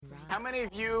How many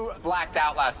of you blacked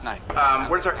out last night?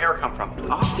 Where does our air come from?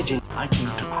 Oxygen. I came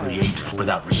to create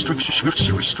without restriction.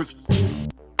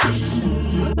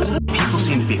 People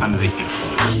seem to be under the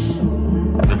influence.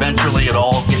 Eventually, it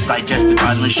all gets digested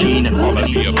by the machine, and all of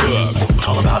the above. It's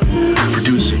all about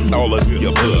producing. All of the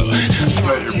above.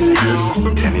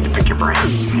 Tending to pick your brain.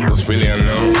 It's really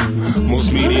unknown.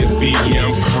 Most media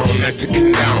BM prone not to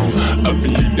condone. Up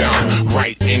and you down.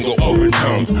 Right angle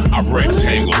overtones. I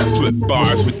rectangles. Flip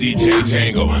bars with DJ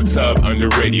Django. Sub under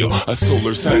radio. A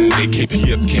solar Sunday.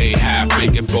 KPFK. Half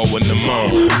baked bow in the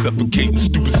moan. Suffocating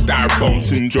stupid styrofoam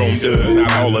syndrome does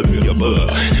not all of the above.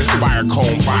 Inspire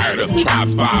cone fired up.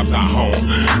 Tribes vibes I home.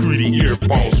 3D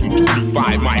earphones from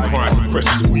 25 microns to fresh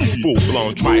squeeze. Full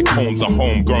blown trichomes are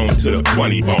homegrown to the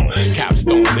funny bone.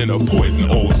 Capstone in a poison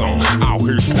ozone. Out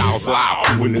here styles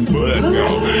loud when this bud's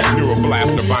gone.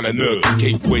 Neuroblast, Nirvana nugs, a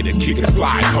gateway to kick and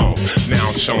fly home.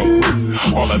 Now shown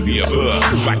with all of the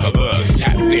above. Like a buzz,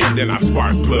 tap in, then I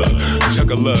spark plug. Chuck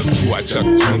a love, so I chuck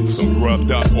chunks, some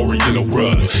grubbed up oriental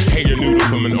rug. Hang your noodle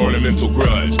from an ornamental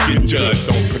grudge. Get judged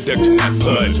on production that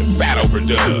pudge. Fat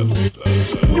overdubs.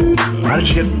 How did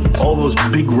you get all those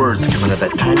big words coming out of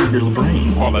that tiny little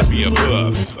brain? All of the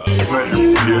above.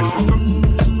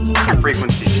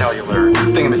 Frequency cellular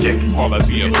thingamajig. All of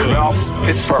the above. Well,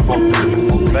 it's purple.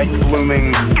 Night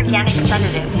blooming. Organic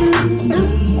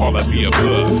sedative. All of the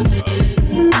above.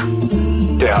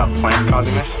 Yeah, plants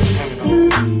causing this?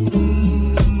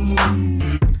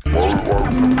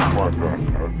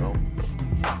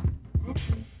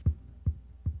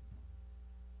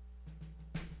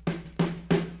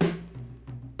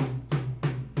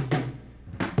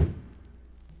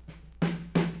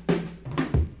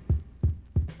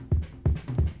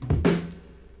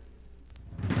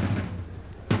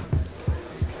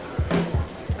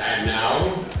 And now,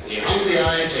 the Hungry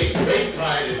Eye takes great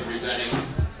pride in presenting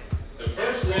the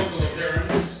first local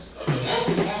appearance of the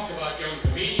most talked about young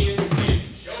comedian in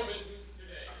show business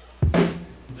today.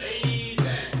 Ladies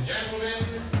and gentlemen,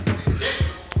 Dick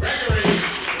Gregory.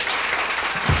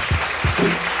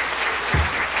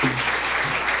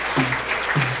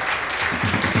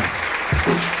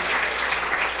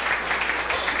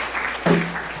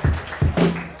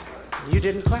 You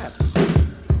didn't clap.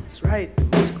 That's right.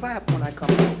 Just clap when I come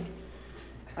out.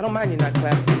 I don't mind you not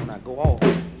clapping when I go off.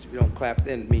 If you don't clap,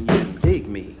 then it means you didn't dig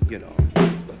me, you know.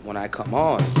 But when I come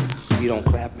on, if you don't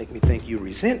clap, make me think you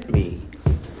resent me.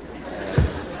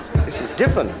 This is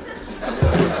different.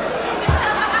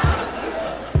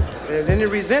 If there's any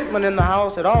resentment in the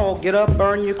house at all, get up,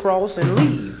 burn your cross, and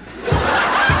leave.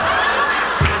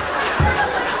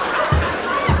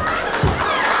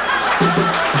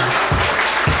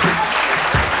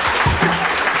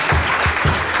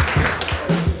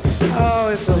 Oh,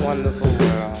 it's a wonderful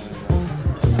world.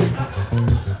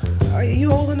 Are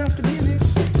you old enough to be in here?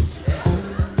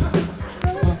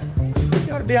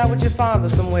 You ought to be out with your father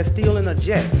somewhere stealing a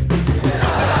jet.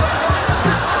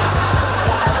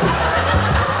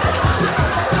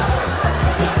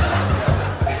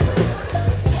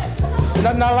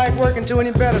 Nothing I like working to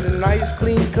any better than nice,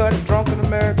 clean-cut, drunken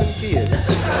American kids.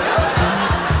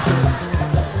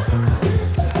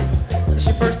 It's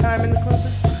your first time in the club?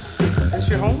 Is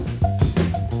your home?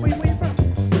 Where you from?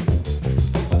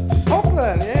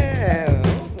 Oakland, yeah.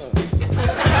 Oakland.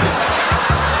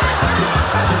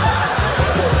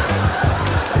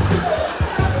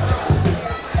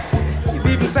 You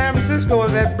be from San Francisco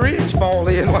as that bridge fall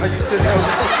in while you sit there.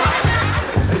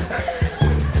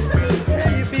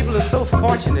 Yeah, you people are so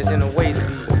fortunate in a way to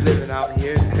be living out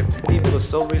here. People are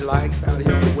so relaxed out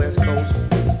here on the West Coast.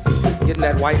 Getting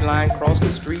that white line, cross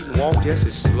the street and walk just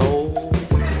as slow.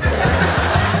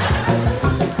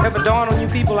 Ever dawn on you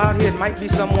people out here, it might be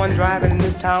someone driving in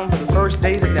this town for the first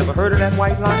day that never heard of that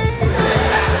white line?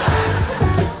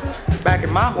 Back in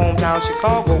my hometown,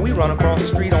 Chicago, we run across the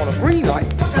street on a green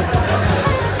light.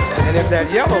 And if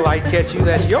that yellow light catch you,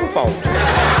 that's your fault.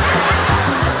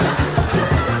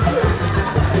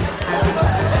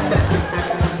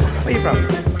 Where you from?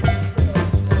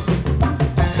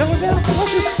 Philadelphia?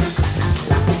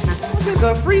 What's this,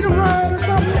 a freedom ride or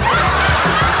something?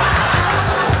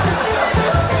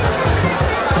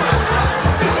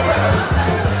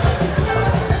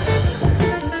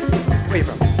 Where you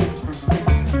from?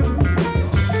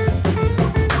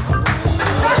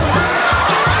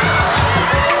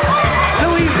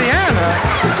 Louisiana?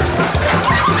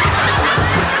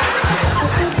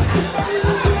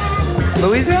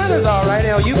 Louisiana's all right.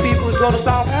 Hell, you people who go to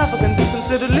South Africa and be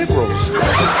considered liberals.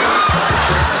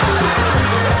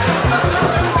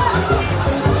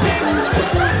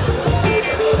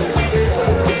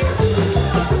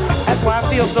 That's why I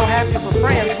feel so happy for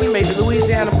France. We made the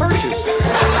Louisiana Purchase.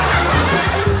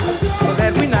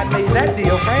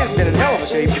 Your friend's been in hell of a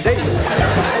shape today.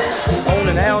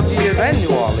 Owning Algiers and New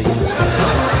Orleans.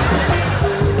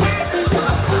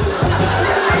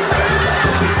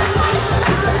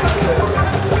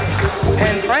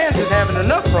 And France is having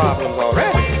enough problems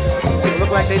already. It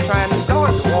look like they're trying to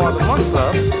start the War of the Month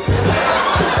Club.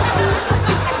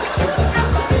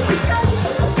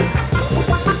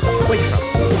 Wait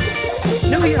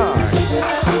from New York.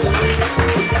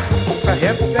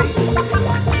 Perhaps State.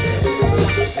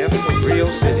 Perhaps the real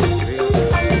city.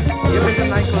 You been to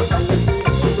nightclub?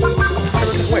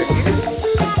 Where?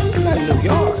 It's not in New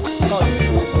York.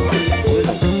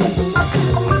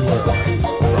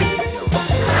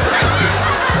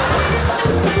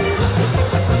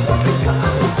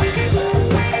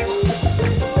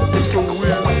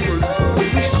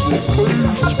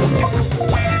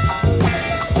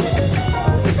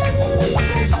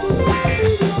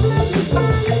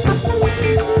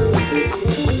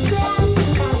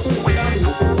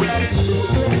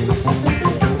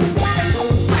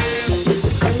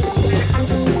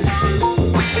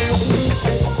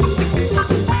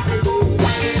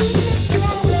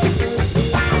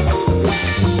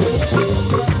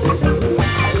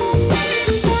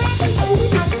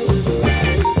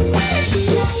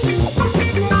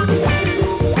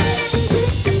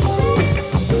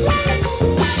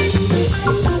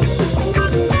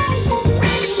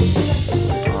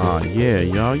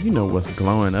 You know what's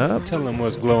glowing up. Tell them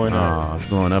what's glowing up. It's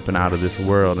glowing up and out of this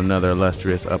world. Another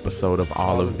illustrious episode of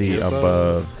All of the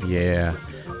Above. Yeah,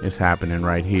 it's happening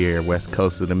right here. West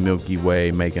coast of the Milky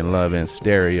Way, making love in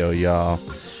stereo, y'all.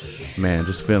 Man,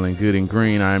 just feeling good and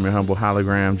green. I am your humble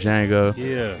hologram, Django.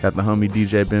 Yeah. Got the homie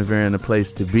DJ Benver in the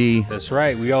place to be. That's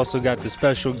right. We also got the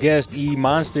special guest, E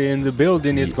Monster, in the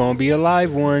building. It's going to be a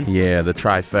live one. Yeah, the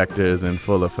trifecta is in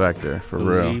full effector, for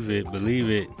real. Believe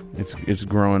it. It's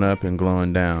growing up and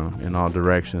glowing down in all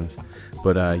directions.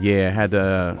 But yeah, I had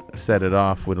to set it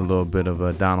off with a little bit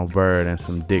of Donald Byrd and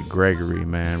some Dick Gregory,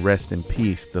 man. Rest in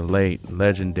peace, the late,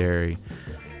 legendary,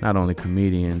 not only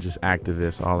comedian, just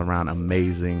activist, all around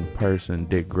amazing person,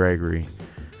 Dick Gregory.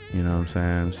 You know what I'm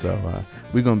saying? So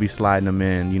we're going to be sliding them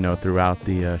in, you know, throughout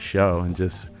the show and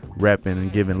just repping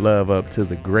and giving love up to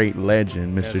the great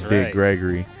legend, Mr. That's Dick right.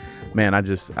 Gregory. Man, I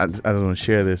just want to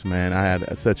share this, man. I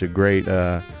had such a great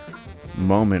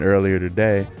moment earlier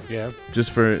today. Yeah.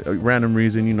 Just for a random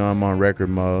reason, you know, I'm on record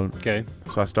mode. Okay.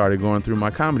 So I started going through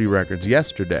my comedy records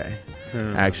yesterday.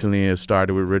 Actually, it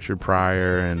started with Richard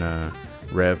Pryor and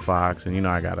Red Fox, and you know,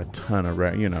 I got a ton of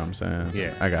you know what I'm saying?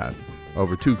 Yeah. I got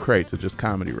over 2 crates of just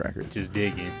comedy records. Just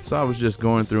digging. So I was just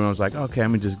going through and I was like, okay,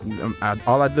 let me just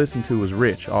all I listened to was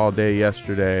Rich all day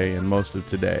yesterday and most of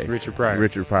today. Richard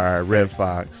Pryor, Red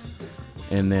Fox.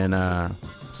 And then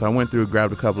so I went through,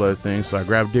 grabbed a couple other things. So I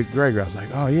grabbed Dick Gregory. I was like,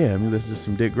 oh yeah, let me listen to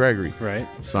some Dick Gregory. Right.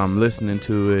 So I'm listening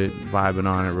to it, vibing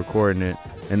on it, recording it,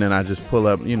 and then I just pull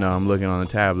up, you know, I'm looking on the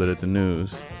tablet at the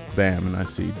news. Bam, and I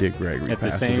see Dick Gregory at the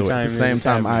passes same away. time. At the same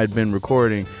time I had been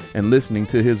recording and listening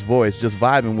to his voice, just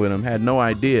vibing with him, had no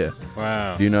idea.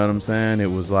 Wow. Do you know what I'm saying?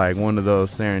 It was like one of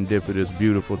those serendipitous,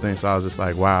 beautiful things. So I was just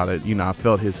like, wow, that, you know, I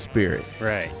felt his spirit.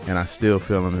 Right. And I still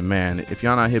feel him. And man, if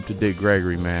y'all not hip to Dick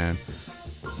Gregory, man,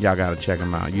 y'all gotta check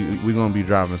him out. We're gonna be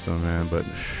dropping some, man, but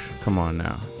come on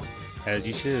now. As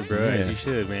you should, bro. Yeah. As you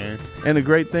should, man. And the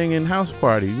great thing in House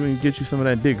Party, we can get you some of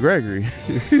that Dick Gregory.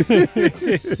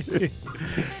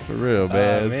 For real,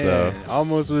 man. Man. So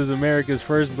Almost was America's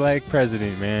first black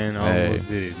president, man. Almost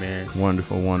did it, man.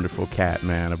 Wonderful, wonderful cat,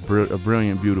 man. A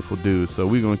brilliant, beautiful dude. So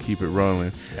we're going to keep it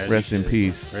rolling. As Rest you in should.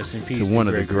 peace. Rest in peace to to one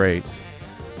of the Gregory. greats.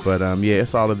 But yeah,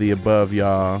 it's all of the above,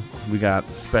 y'all. We got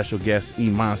special guest E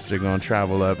Monster going to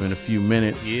travel up in a few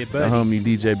minutes. Yeah, The buddy. homie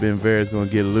DJ Benver is going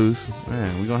to get loose.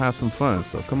 Man, we're going to have some fun.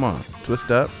 So come on,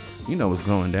 twist up. You know what's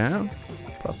going down.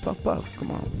 Puff, puff, puff. Come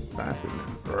on. Pass it,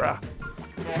 man. Rah.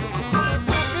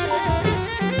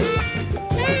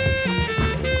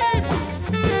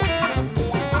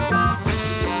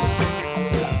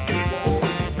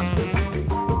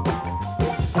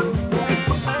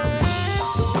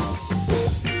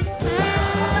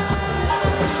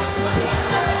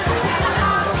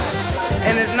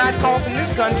 And it's not costing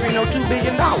this country no $2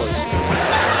 billion. I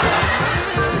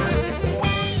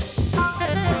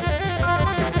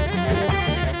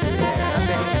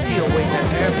think he's still waiting at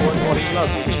the airport for his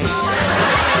luggage.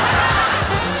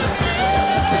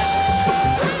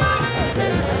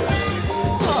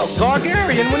 Oh,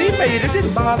 Gargarian, when he made it,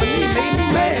 didn't bother me. It made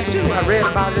me mad, too. I read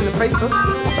about it in the paper.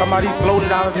 Talking about he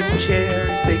floated out of his chair.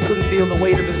 He said he couldn't feel the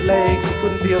weight of his legs. He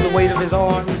couldn't feel the weight of his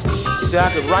arms. He said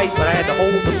I could write, but I had to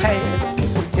hold the pad.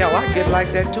 Yeah, well, I get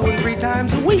like that 2 and 3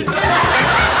 times a week.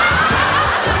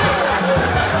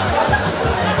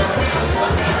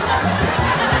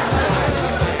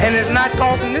 And it's not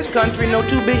costing this country no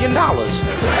 $2 billion.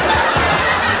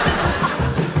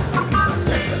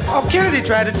 Oh, Kennedy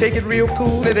tried to take it real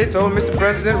cool, and they told Mr.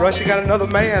 President, Russia got another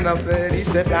man up there. And he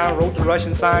sat down, wrote the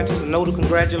Russian scientist a note of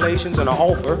congratulations and an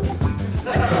offer.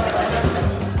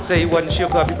 Say he wasn't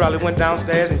shook up, he probably went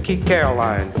downstairs and kicked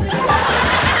Caroline.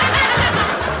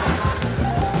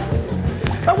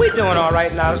 But we're doing all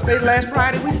right now. Last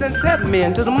Friday, we sent 7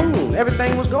 men to the moon.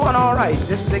 Everything was going all right.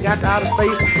 Just they got to outer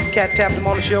space, Cat tapped him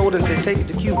on the shoulder and said, take it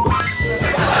to Cuba.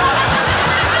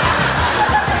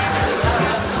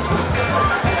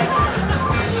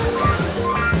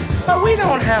 But we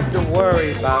don't have to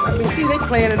worry about it. I mean, see, they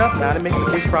playing it up now. They're making a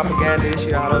big propaganda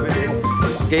issue out of it. They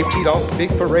gave Tito a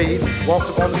big parade, walked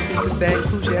up on the speaker stand,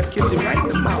 Khrushchev kissed him right in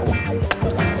the mouth.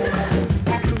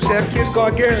 Khrushchev kissed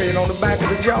Gargarian on the back of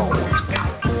the jaw.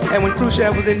 And when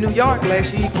Khrushchev was in New York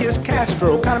last year, he kissed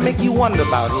Castro. Kind of make you wonder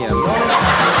about him, you know?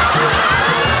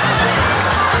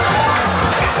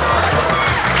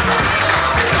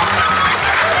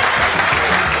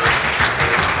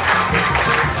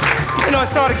 You know, it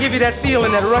sort of give you that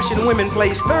feeling that Russian women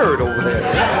plays third over there.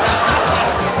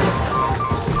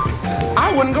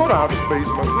 I wouldn't go to outer space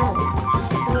myself.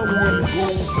 I wouldn't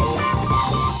go.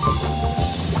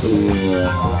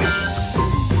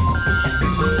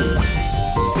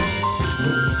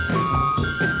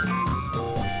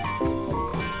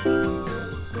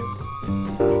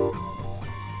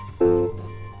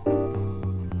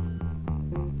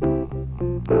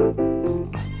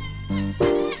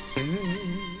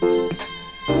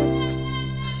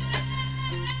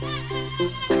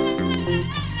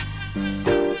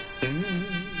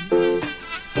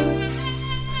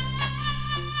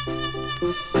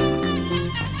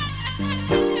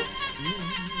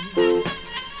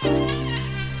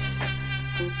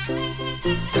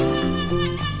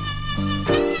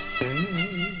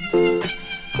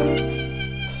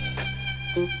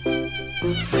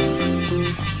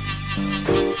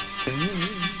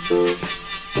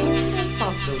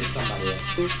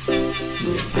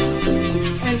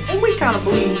 And we kind of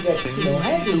believe that, you know,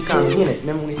 Hagley kind of hinted.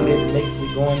 Remember when he said next we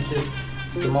going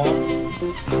to Mars?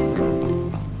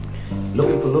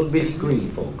 Looking for little bitty green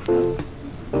folks.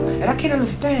 And I can't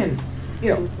understand, you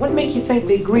know, what make you think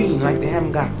they're green like they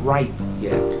haven't got ripe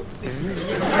yet?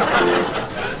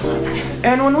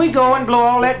 And when we go and blow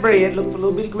all that bread, look for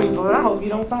little bitty green folks, I hope you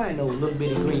don't find those little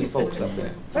bitty green folks up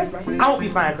there. That's right. I hope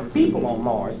you find some people on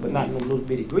Mars, but not no little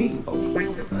bitty green folks.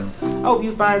 I hope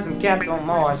you find some cats on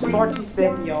Mars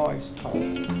 47 yards tall,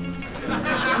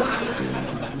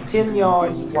 10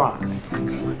 yards wide,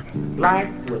 black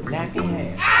with nappy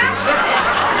hair.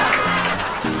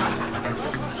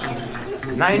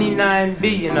 99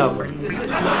 billion of them.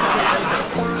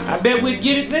 I bet we'd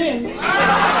get it then.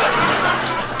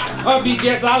 Or be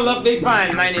just our luck they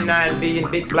find 99 billion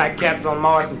big black cats on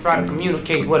Mars and try to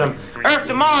communicate with them. Earth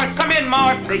to Mars, come in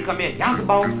Mars. They come in. Y'all the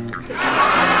boss.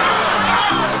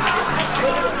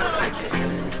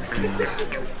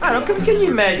 I don't know, can you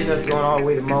imagine us going all the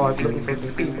way to Mars looking for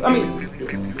some people? I mean,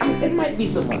 it might be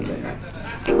someone there.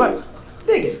 But,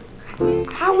 dig it.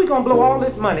 How are we going to blow all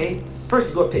this money?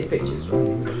 First, go take pictures,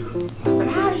 right? But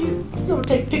how are you going to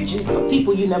take pictures of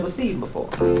people you never seen before?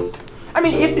 I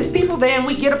mean, if there's people there and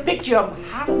we get a picture of them,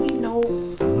 how do we know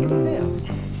it's them?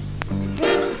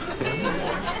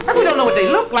 And we don't know what they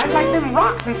look like them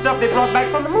rocks and stuff they brought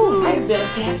back from the moon. I'd better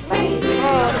cat's face.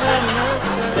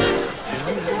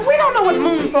 We don't know what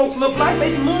moon folks look like.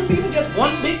 Maybe moon people just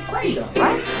one big crater,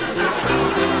 right?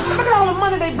 Look at all the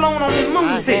money they blown on their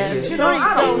moon pictures. You know,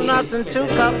 I don't need donuts and 2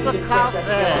 cups of coffee,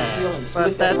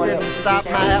 but that didn't stop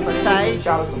my appetite.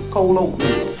 Shot some cold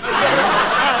oatmeal. I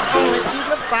only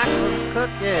eat a box of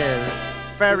cookies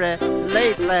very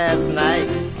late last night.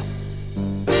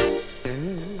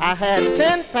 I had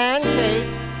 10 pancakes,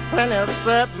 plenty of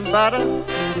syrup and butter,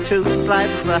 2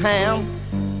 slices of ham,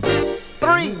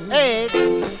 3 eggs,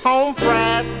 home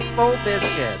fries, 4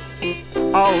 biscuits,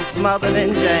 all smothered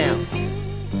in jam.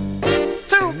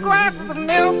 2 glasses of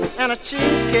milk and a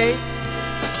cheesecake.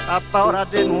 I thought I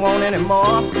didn't want any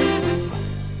more.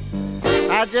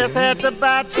 I just had to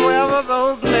buy 12 of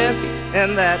those mints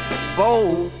in that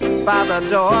bowl by the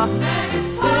door.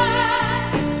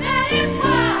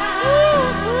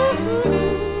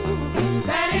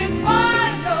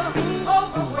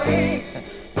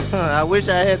 I wish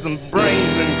I had some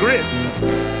brains and grits.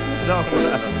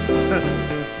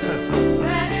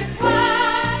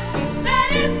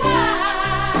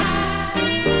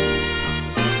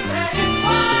 That is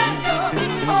why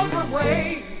you're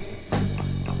overweight.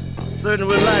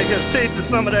 Certainly would like to have tasted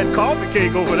some of that coffee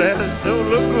cake over there. It don't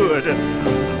look good.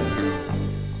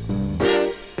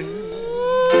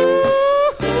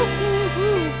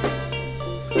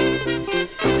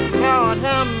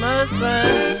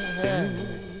 mercy.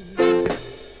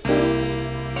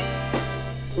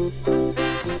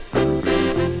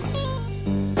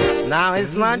 Now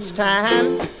it's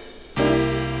lunchtime,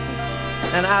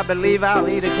 and I believe I'll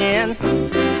eat again.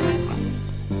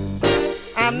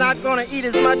 I'm not gonna eat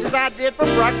as much as I did for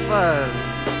breakfast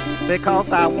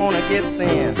because I wanna get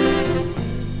thin.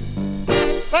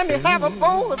 Let me have a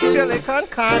bowl of chili con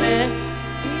carne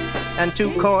and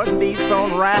 2 corned beefs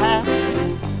on rye,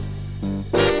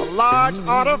 a large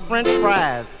order of French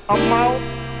fries, a malt,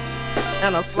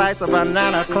 and a slice of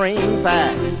banana cream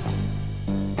pie.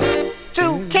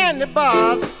 2 candy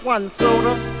bars, 1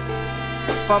 soda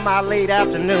for my late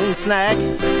afternoon snack,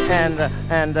 and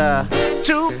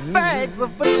 2 bags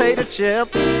of potato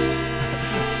chips,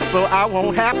 so I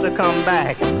won't have to come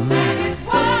back. That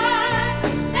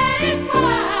is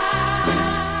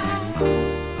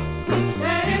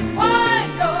why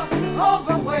you're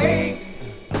overweight.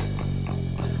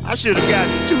 I should have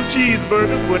gotten 2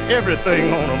 cheeseburgers with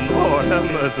everything on them. Lord have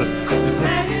mercy.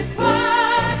 That is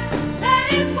why.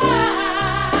 That is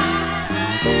why.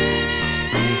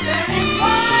 That is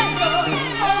why you're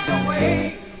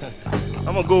overweight.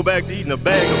 I'm gonna go back to eating a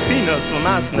bag of peanuts for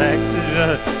my snacks.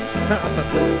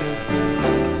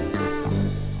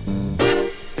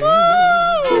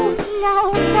 Ooh,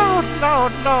 Lord, Lord,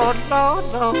 Lord, Lord, Lord,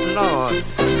 Lord, Lord,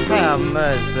 have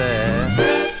mercy.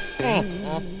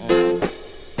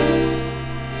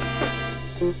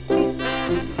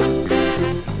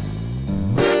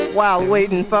 While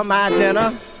waiting for my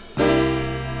dinner,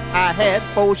 I had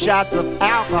 4 shots of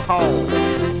alcohol,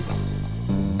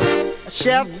 a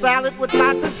chef salad with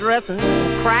lots of dressing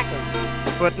and crackers,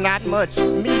 but not much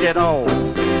meat at all.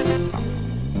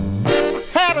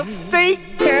 Had a steak,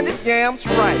 candied yams,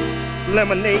 rice,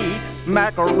 lemonade,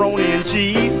 macaroni and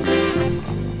cheese,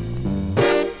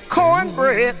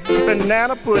 cornbread,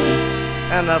 banana pudding,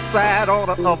 and a side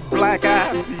order of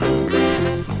black-eyed peas.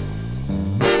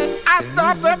 I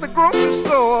stopped at the grocery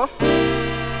store.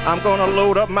 I'm gonna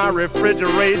load up my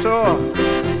refrigerator.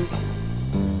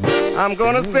 I'm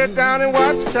gonna sit down and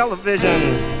watch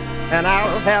television, and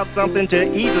I'll have something to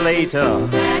eat later.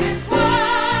 That is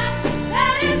why.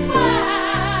 That is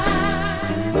why.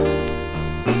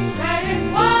 That is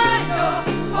why you're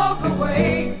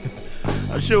overweight.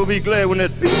 I sure be glad when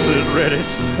that pizza is ready.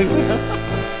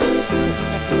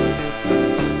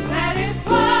 That is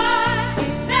why.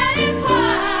 That is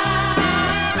why.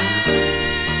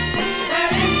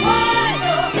 That is why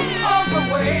you're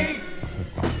overweight.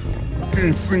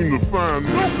 Can't seem to find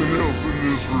nothing else in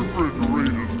this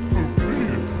refrigerator to suit me.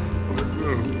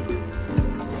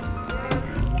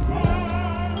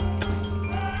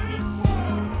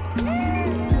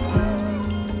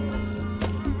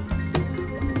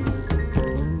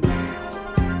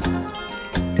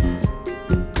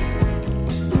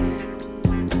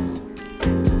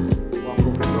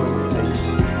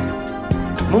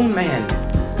 Moon Man,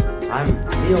 I'm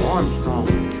Neil Armstrong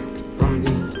from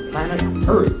the planet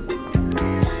Earth.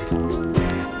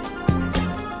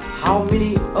 How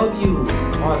many of you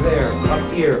are there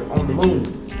up here on the moon?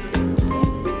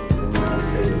 I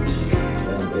say,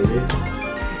 well, baby,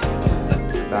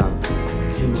 about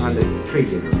 200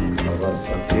 trillion of us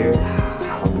up here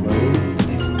on the moon.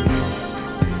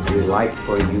 We'd like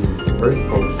for you Earth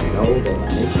folks to know that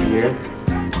next year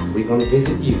we're going to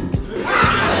visit you.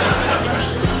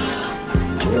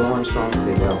 Neil Armstrong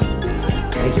said, well,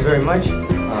 thank you very much,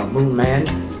 Moon Man,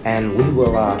 and we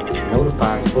will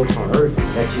notify the folks on Earth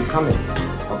that you're coming.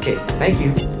 Okay, thank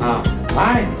you.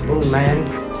 Bye, Moon Man.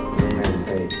 Moon Man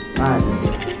said, bye.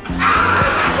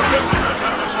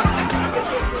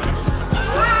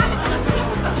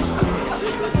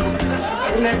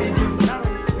 Wouldn't that be beautiful?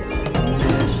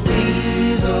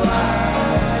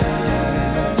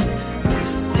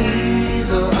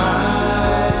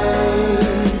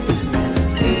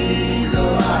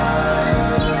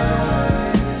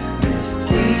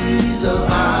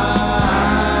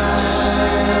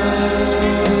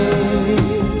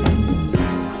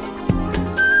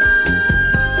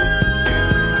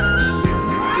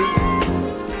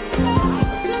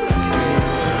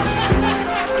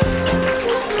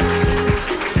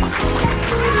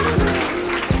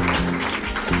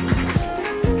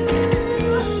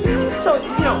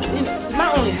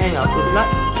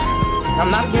 I'm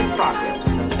not against progress.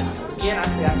 Again, I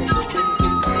say I think it's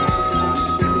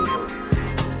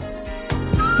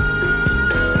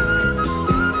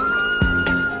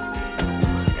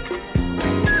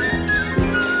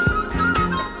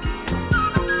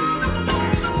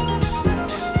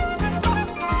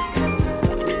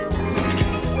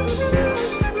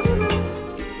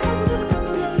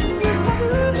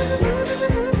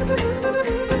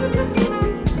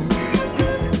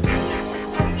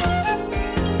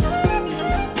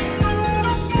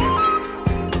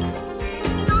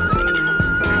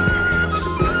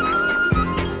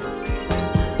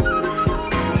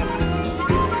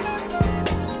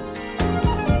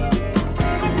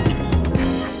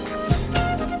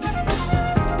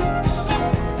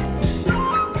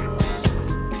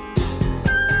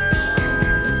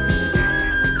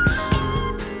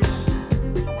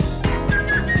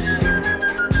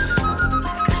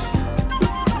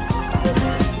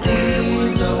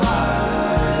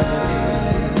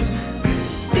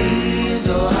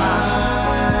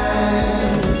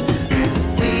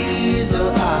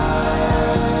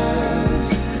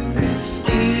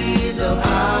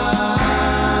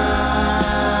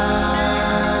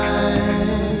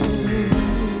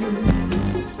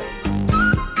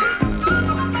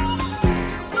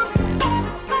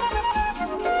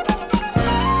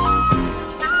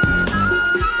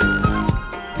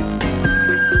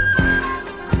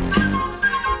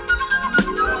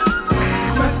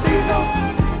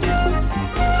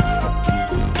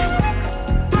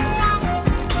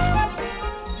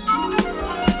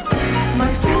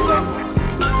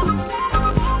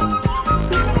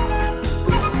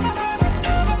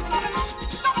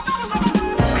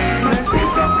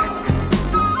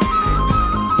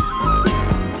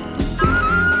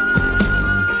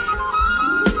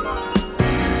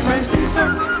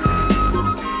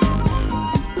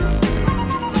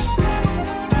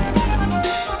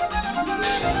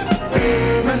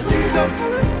Mestizo.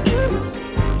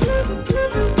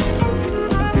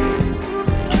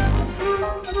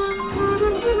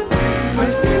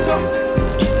 Mestizo.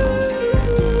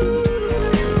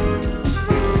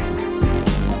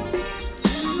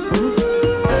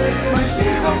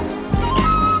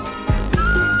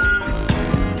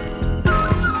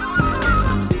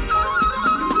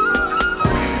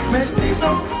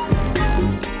 Mestizo.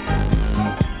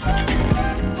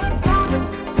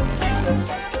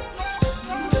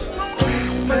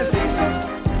 Mestizo. Mestizo.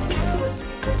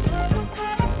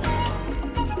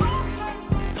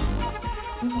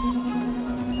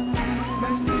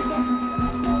 Mestizo.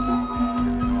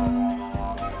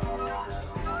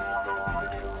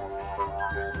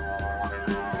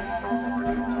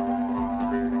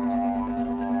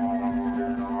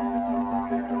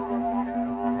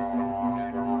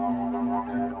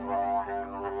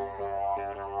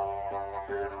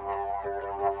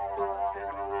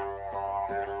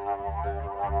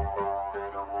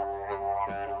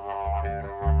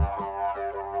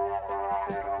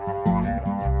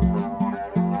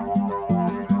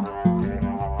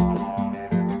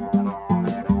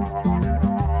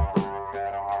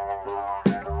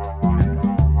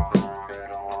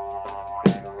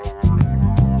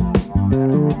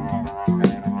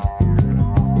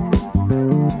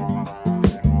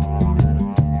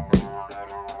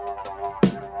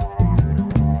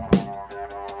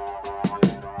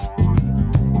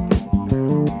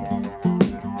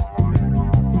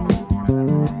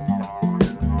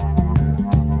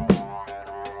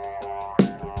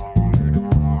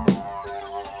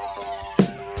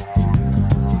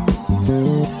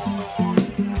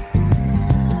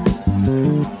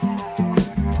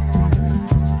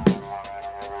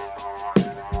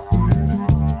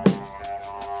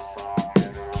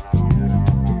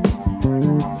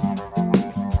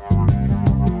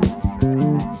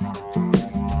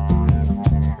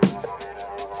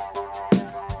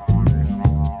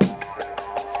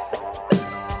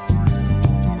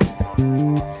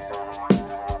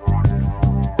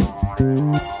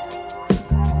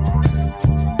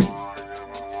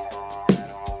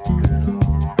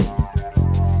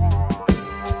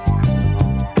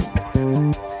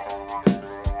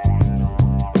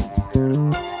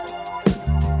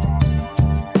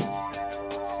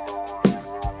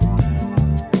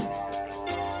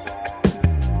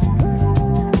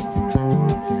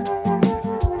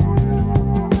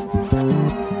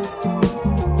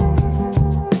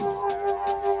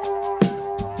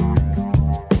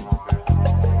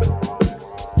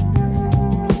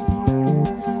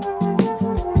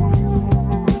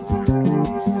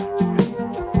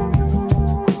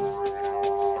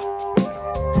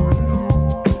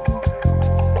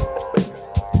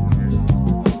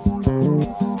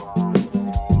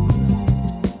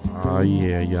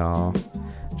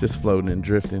 Just floating and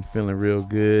drifting, feeling real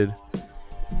good.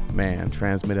 Man,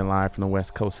 transmitting live from the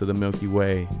west coast of the Milky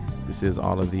Way. This is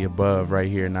All of the Above right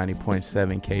here,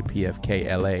 90.7 KPFK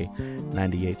LA,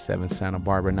 98.7 Santa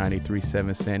Barbara,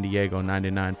 93.7 San Diego,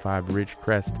 99.5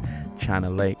 Ridgecrest, China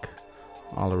Lake,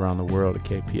 all around the world at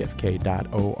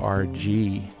kpfk.org.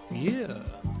 Yeah.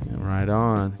 Right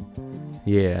on.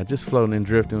 Yeah, just floating and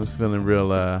drifting, was feeling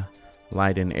real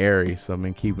light and airy, so I've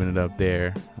been keeping it up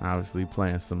there. Obviously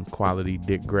playing some quality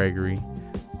Dick Gregory.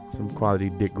 Some quality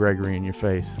Dick Gregory in your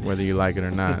face, whether you like it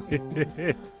or not.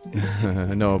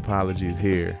 No apologies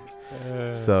here.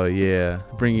 So yeah,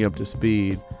 bring you up to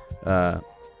speed.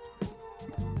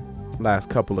 Last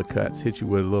couple of cuts, hit you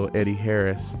with a little Eddie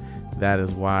Harris, That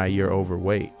Is Why You're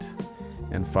Overweight.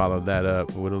 And followed that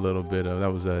up with a little bit of,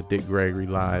 that was Dick Gregory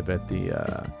live at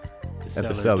the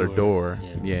cellar door.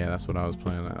 Yeah, that's what I was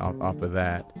playing off of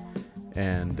that.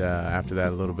 And after that,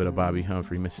 a little bit of Bobby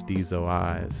Humphrey, Mestizo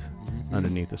Eyes.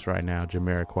 Underneath us right now,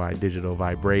 Jamiroquai, Digital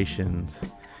Vibrations.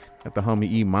 Got the homie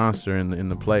E Monster in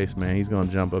the place, man. He's gonna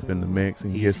jump up in the mix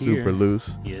and get super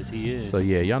loose. Yes, he is. So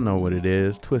yeah, y'all know what it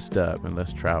is. Twist up and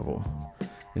let's travel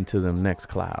into them next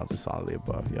clouds. It's all of the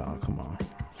above, y'all. Come on.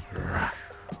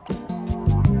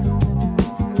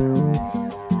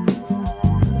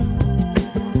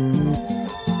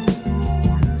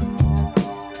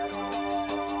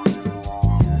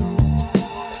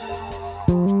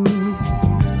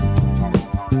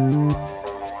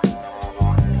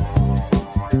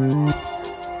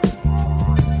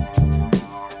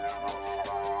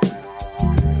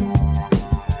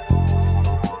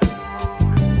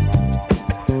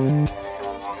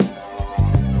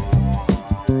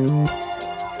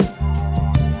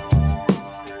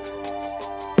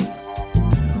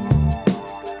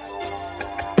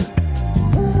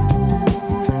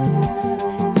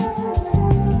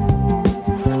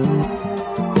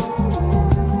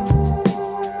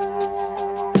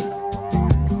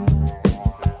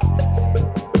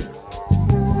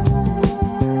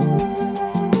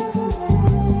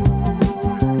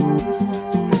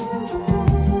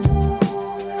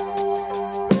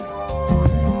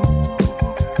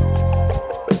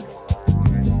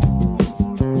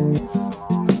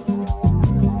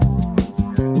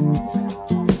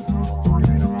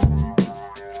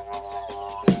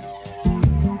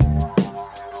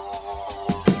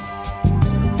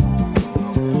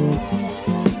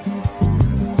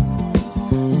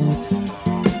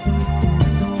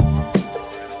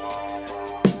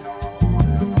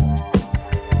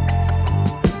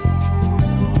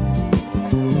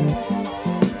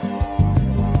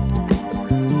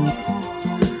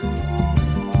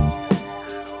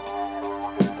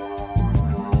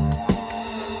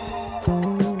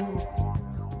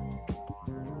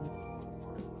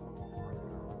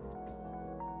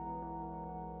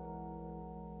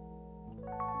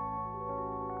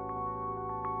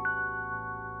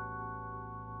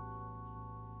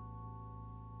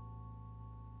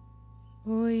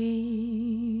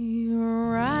 We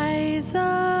rise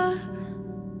up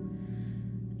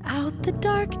out the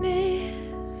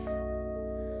darkness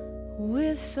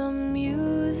with some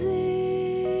music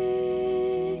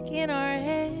in our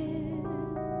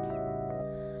heads,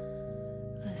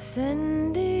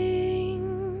 ascending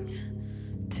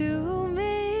to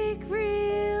make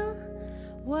real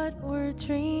what we're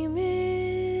dreaming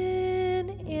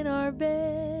in our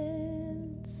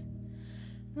beds.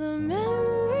 The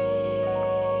memory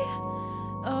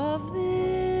of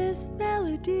this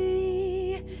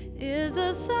melody is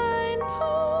a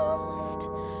signpost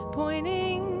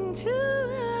pointing to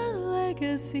a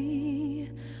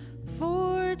legacy,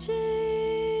 forging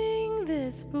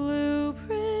this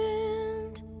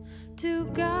blueprint to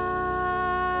guide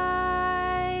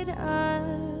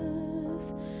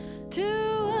us to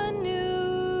a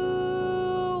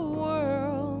new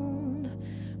world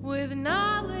with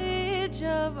knowledge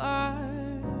of our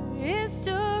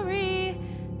history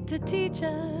to teach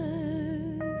us.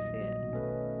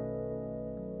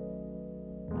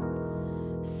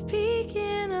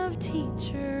 Speaking of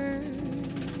teachers,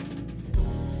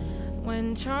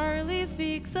 when Charlie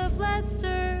speaks of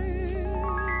Lester,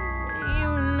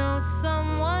 you know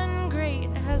someone great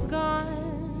has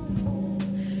gone.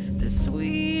 The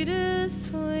sweetest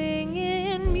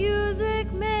swinging music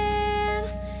man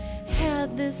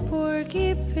had this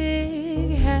Porky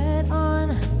Pig hat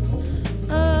on.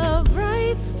 A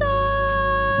bright star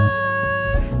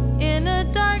in a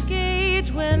dark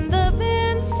age when the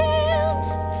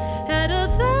bandstand had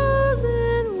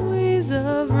 1,000 ways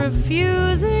of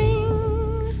refusing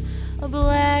a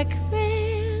black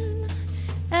man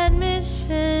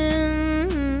admission.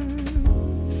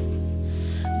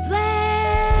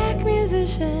 Black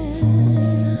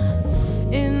musician,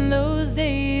 in those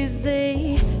days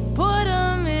they put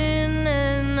him in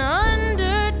an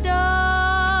underdog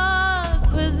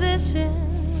position.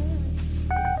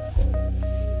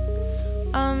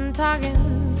 I'm talking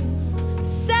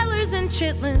Sellers and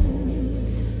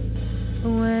Chitlins.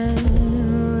 When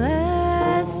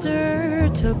Lester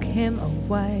took him a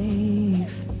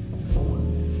wife,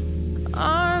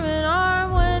 arm in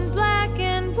arm went black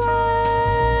and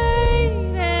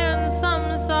white, and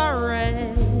some saw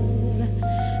red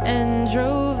and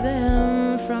drove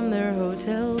them from their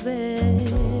hotel bed.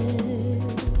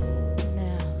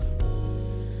 Now,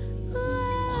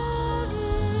 love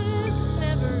is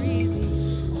never easy.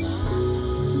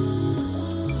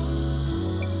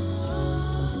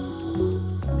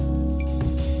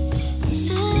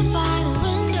 Sitting by the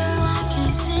window, I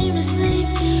can't seem to sleep.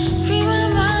 Free my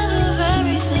mind of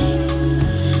everything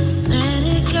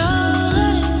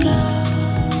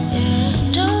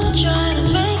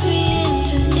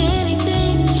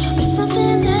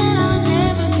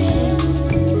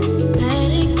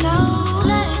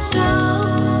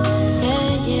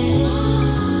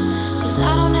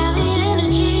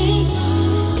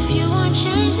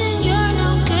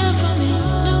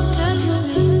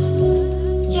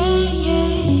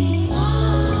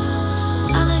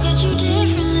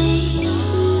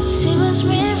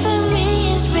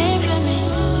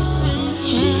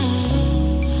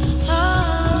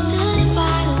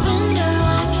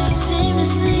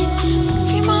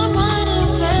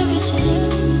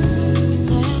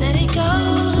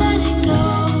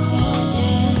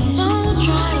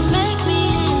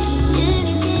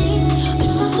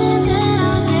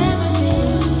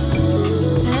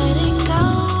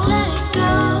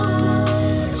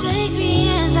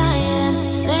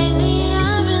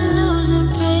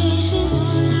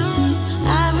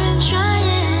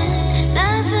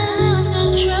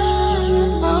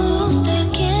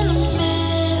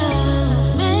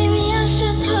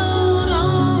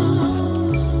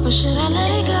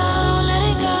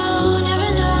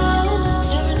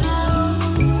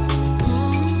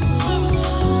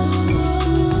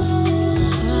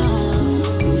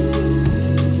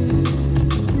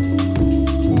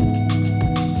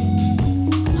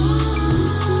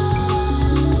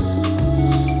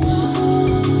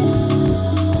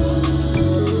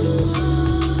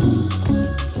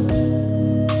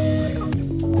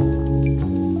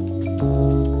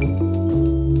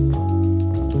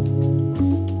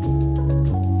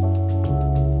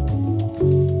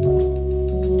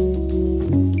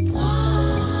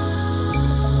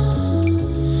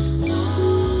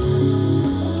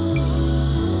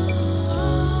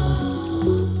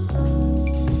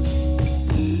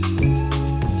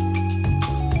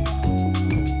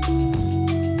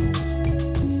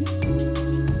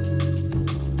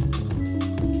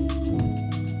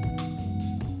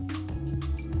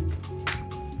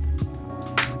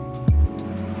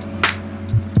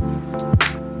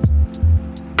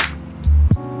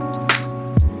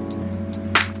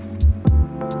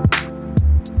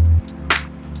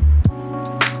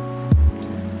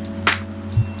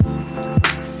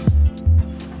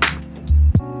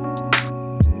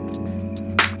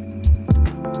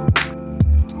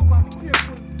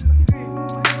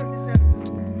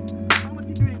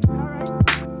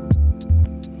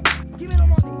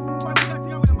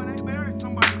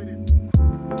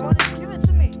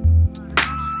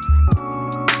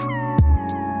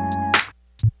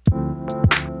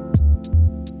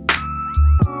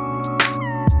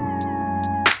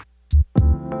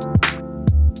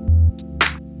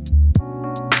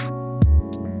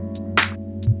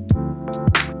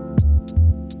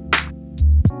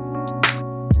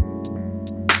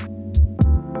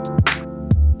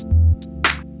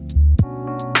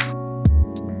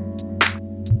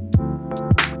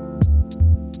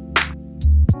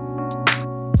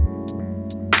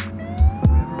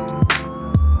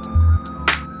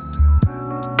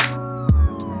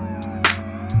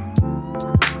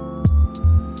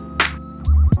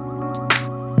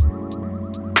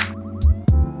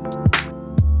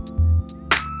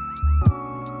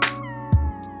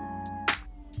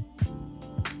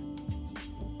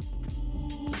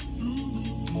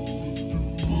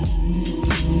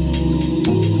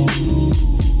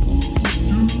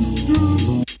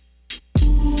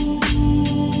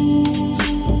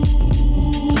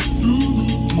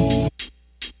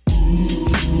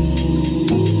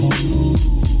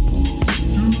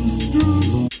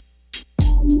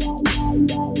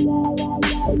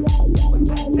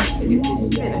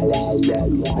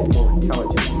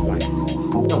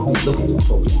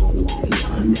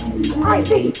Alright,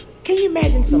 Dickie, can you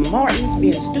imagine some Martins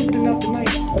being stupid enough tonight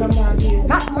to come down here?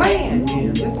 Not playing,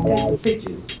 man, just to take some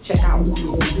pictures, check out and see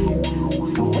what's here.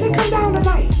 And they come down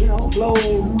tonight, you know, blow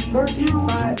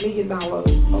 $35 million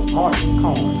of Martin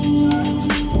coins.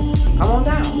 Come on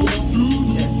down, you know.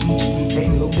 Just take a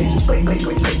little picture, click, click,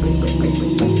 click, click, click, click, click,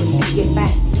 click, click, click, and get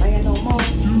back, land on Mars.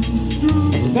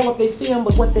 And develop their film,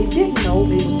 but what they didn't know,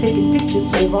 they was taking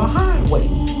pictures over a highway.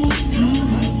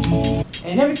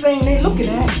 And everything they looking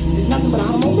at is nothing but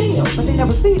automobiles, but they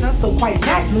never seen us, so quite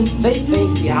naturally, they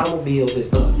think the automobiles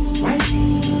is us, right?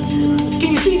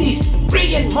 Can you see these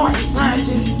brilliant Martin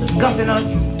scientists discussing us?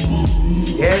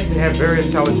 Yes, they have very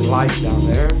intelligent life down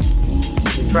there.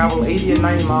 They travel 80 and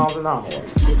 90 miles an hour.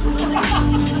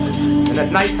 And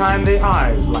at nighttime, their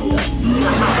eyes light up.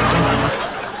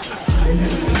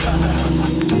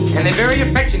 And they're very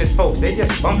affectionate folks. They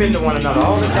just bump into one another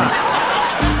all the time.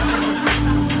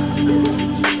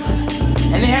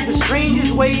 And they have the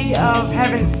strangest way of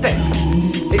having sex.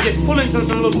 They just pull into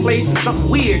some little place and something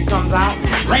weird comes out,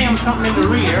 ram something in the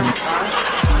rear.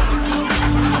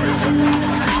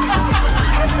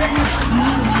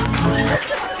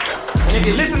 And if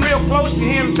you listen real close, you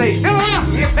hear him say, "Fill up,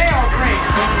 your bells ring."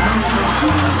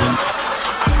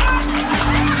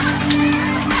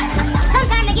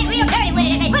 Sometimes they get real dirty with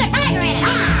it and they put a tiger in it.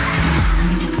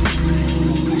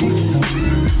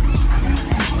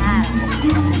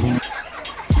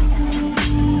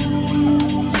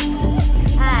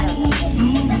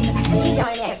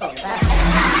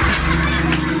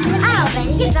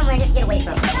 Get somewhere and just get away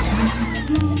from it.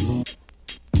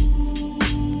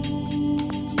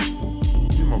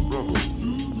 You're my brother.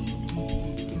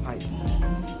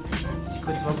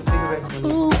 Quit smoking cigarettes.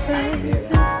 Ooh, baby,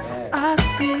 I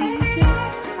see you,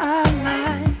 I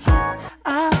like it,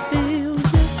 I feel you.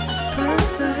 It's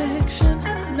perfection,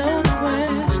 no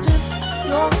question.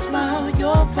 Your smile,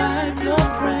 your vibe, your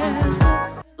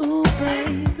presence. Ooh,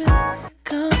 baby,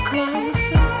 come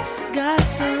closer. Got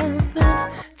something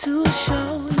to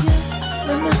show you.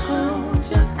 Let me hold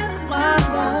you. My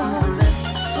love is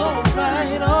so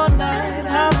right all night,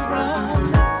 I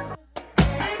promise.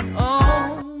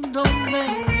 Oh, don't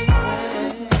make me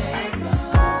beg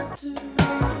not to.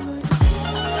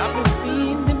 I've been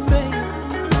fiending, baby.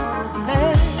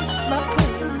 Let's not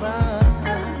play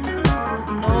around.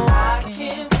 No, I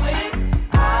can't wait.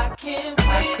 I can't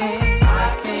wait. I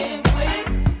can't wait.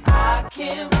 I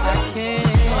can't wait. I can't.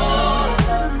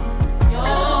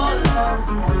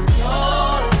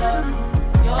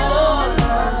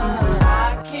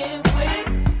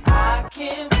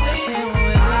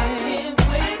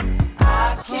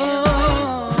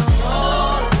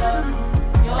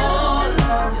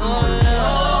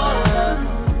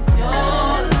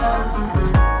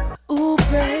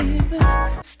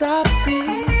 Stop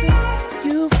teasing,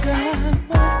 you've got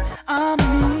what I'm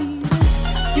needing.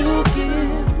 You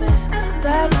give me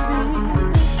that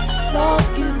feeling, Lord,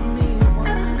 give me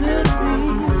one good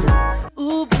reason.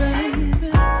 Ooh,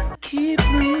 baby, keep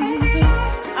moving.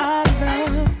 I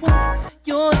love what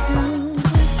you're doing.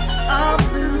 I'm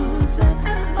losing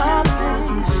my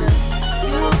patience.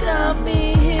 You got me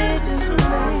here just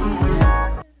waiting.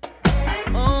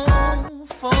 Oh,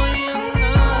 for your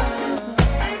love.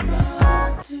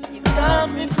 You got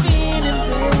me feeling,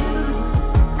 babe.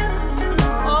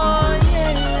 Oh,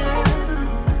 yeah.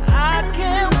 I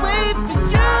can't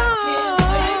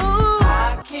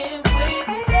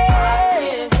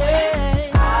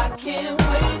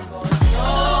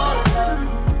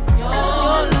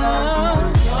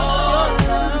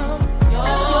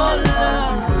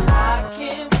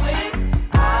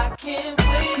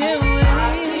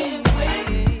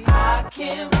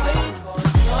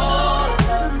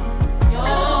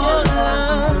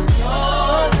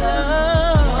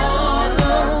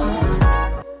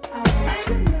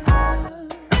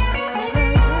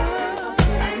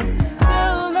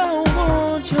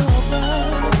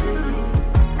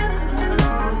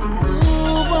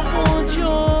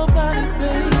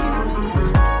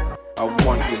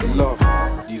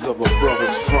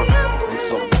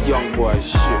boy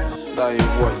shit, that ain't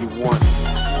what he want.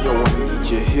 Yo, I need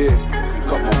you here. You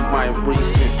got my mind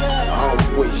racing. I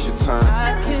don't waste your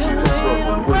time. Keep the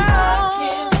rubber waiting.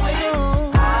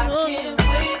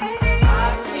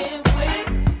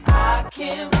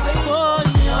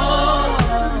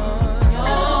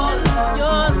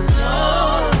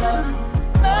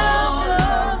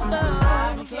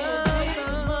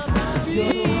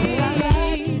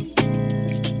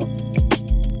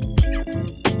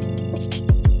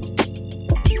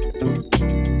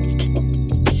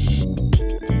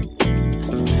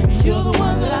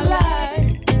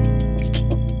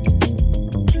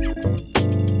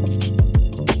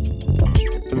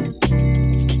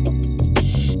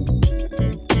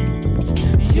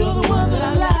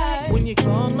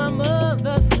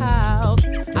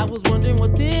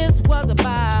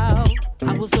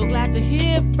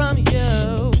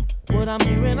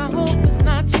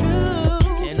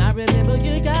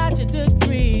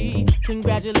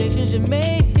 Congratulations, you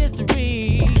made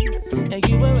history, and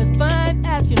you were as fine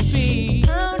as can be.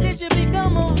 How did you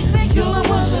become a victim? You're the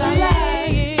one that I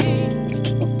like.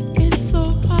 It's so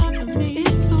hard for me.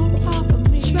 It's so hard for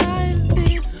me. Trying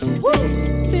things to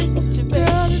you,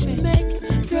 girl, it's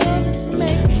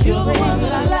make. You're the one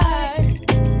that I like.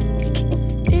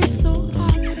 It's so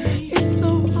hard for me. It's so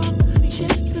hard for me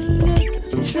just to look,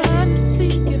 trying to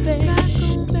see you, babe. Not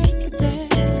gonna make it back.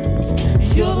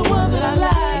 You're the one that I like.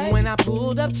 I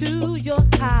pulled up to your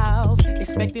house,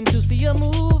 expecting to see a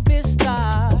movie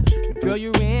star. Girl,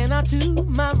 you ran out to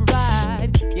my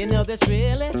ride. You know this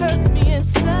really hurts me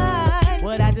inside.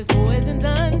 What has this poison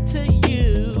done to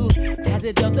you? Has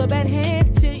it dealt a bad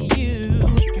hand to you?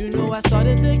 You know I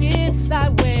started to get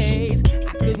sideways.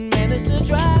 I couldn't manage to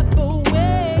drive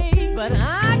away, but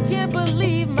I can't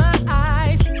believe my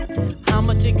eyes. How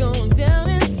much you gone down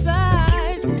in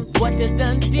size? What you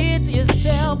done did to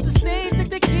yourself? The state took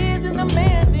the kids and the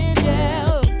man's in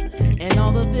jail, and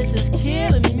all of this is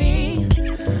killing me.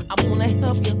 I wanna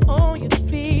help you on your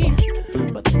feet,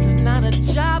 but this is not a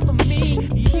job for me.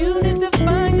 You need to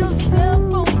find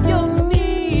yourself on your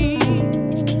knees.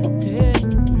 Yeah.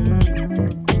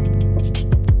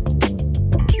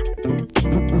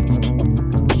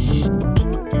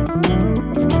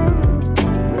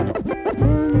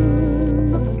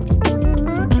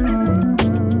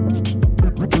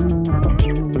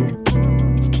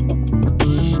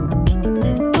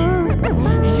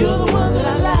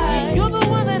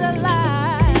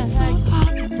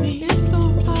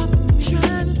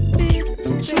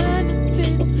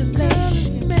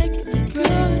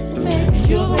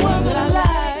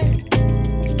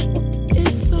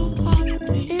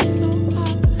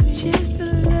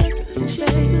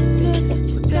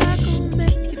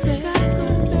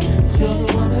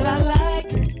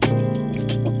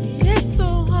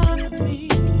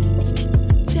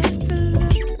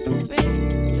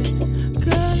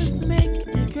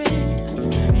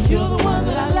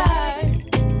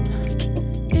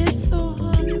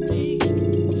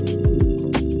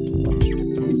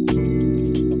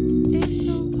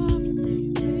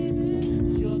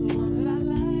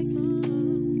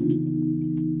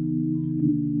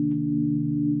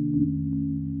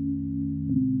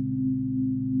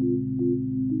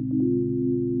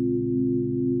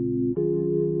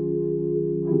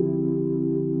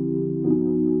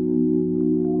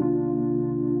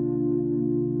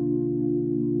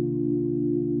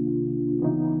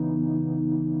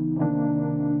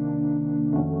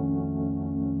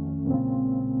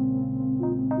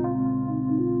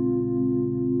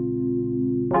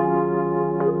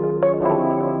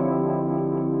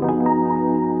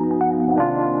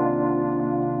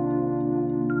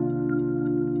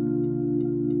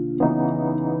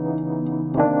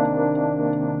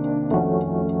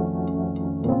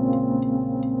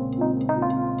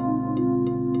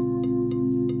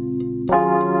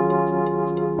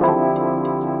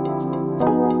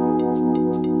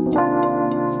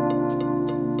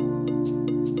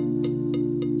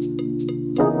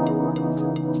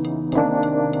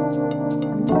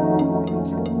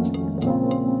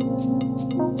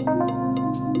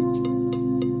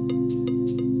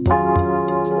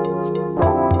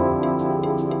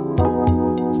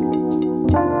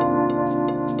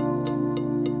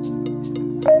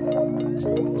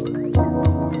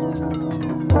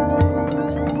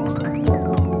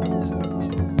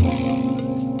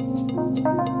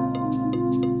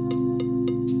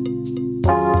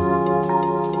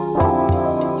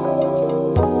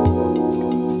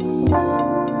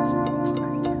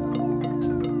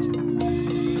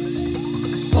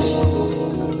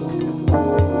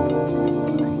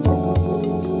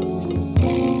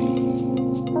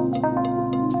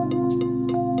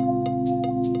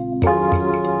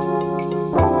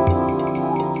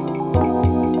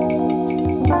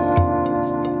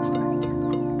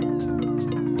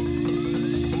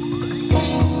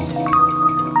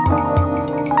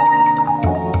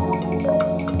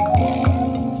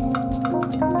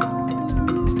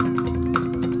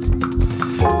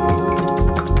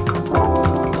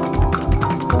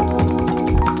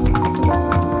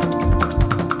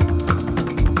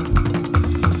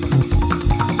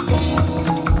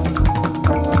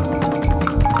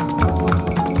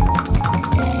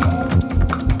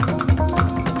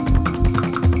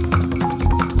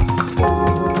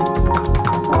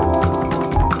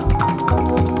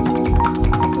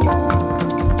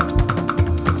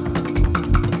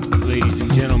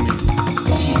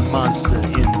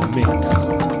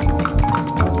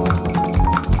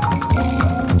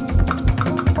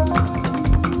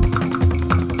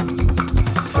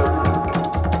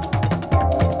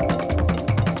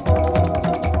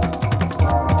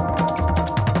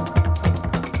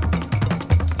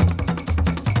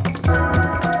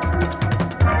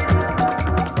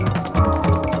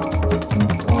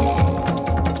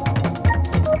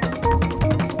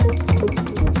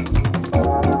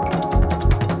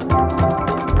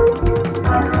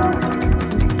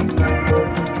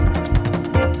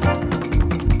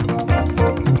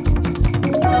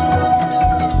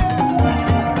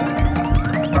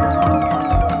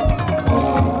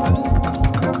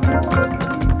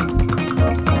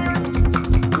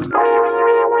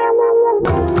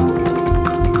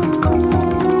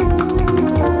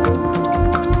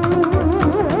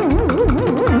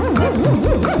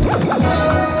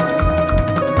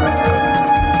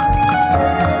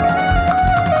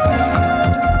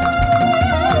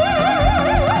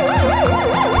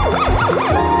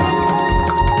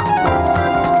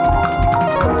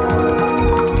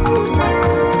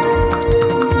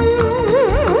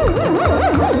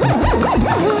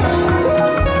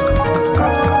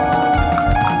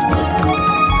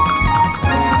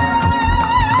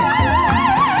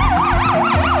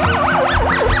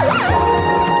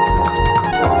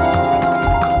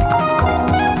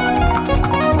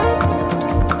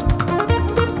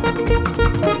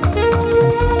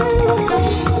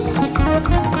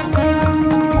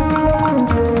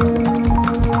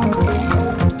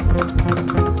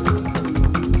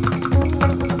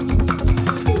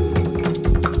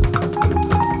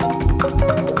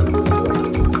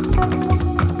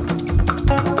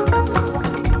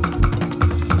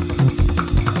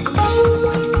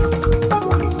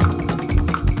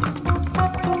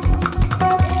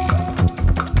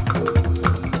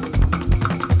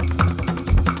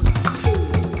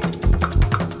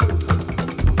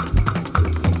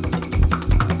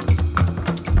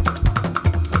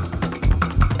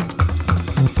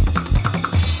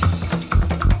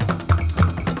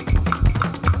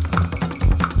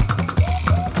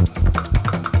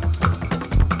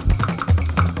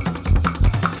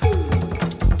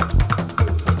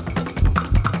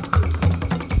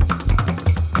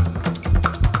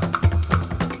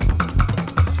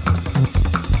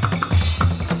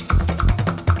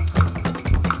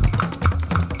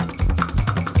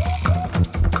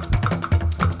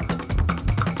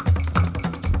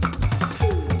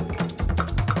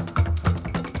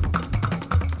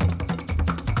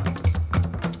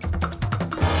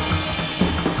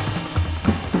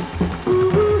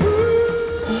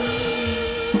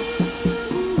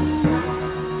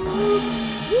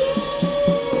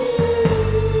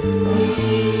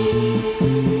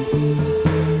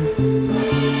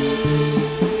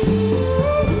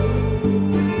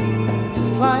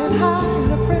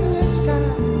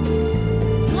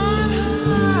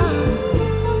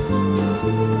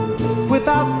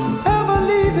 without ever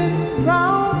leaving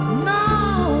ground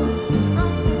now.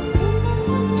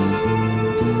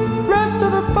 Rest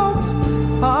of the folks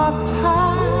are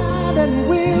tired and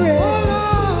weary,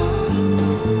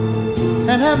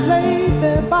 and have laid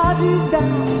their bodies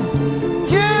down.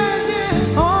 Yeah,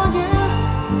 yeah, oh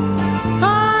yeah.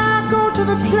 I go to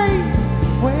the place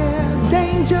where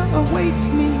danger awaits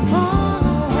me,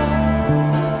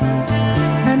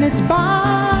 and it's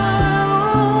bound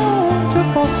to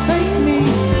forsake me.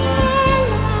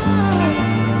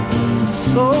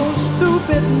 So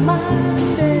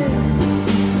stupid-minded,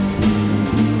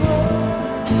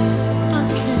 I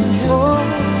can't help it.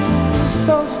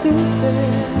 So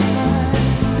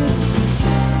stupid-minded,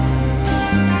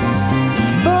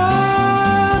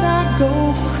 but I go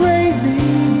crazy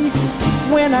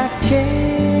when I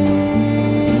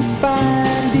can't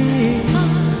find it.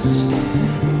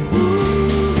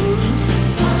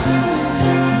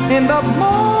 In the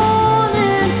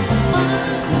morning,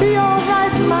 be all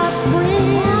right, my friend.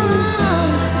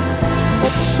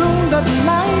 the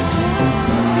light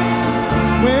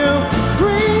will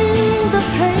bring the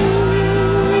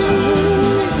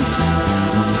pains,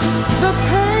 the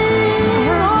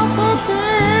pain of a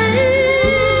pain.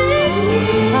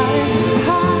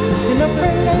 High in a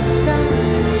friendly sky,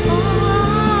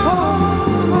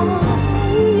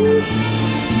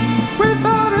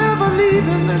 without ever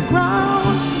leaving the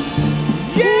ground.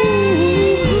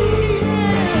 Yeah,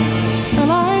 and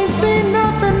I ain't seen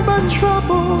nothing but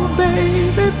trouble,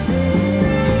 baby.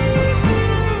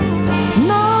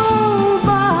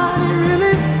 Nobody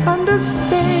really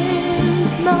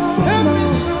understands, no, no.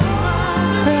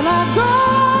 And I go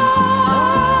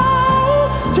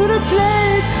to the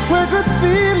place where good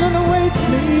feeling awaits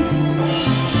me.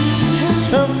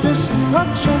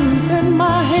 Self-destruction's in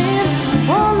my hand,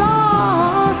 oh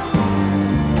Lord.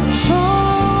 So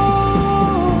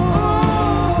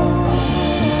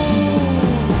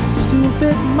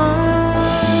stupid minded.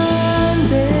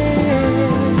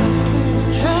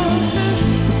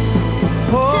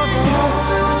 Oh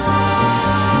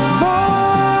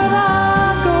Lord, I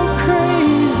go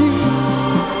crazy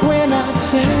when I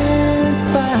can't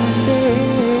find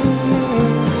it.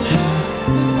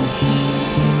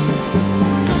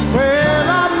 Well,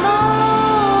 I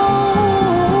know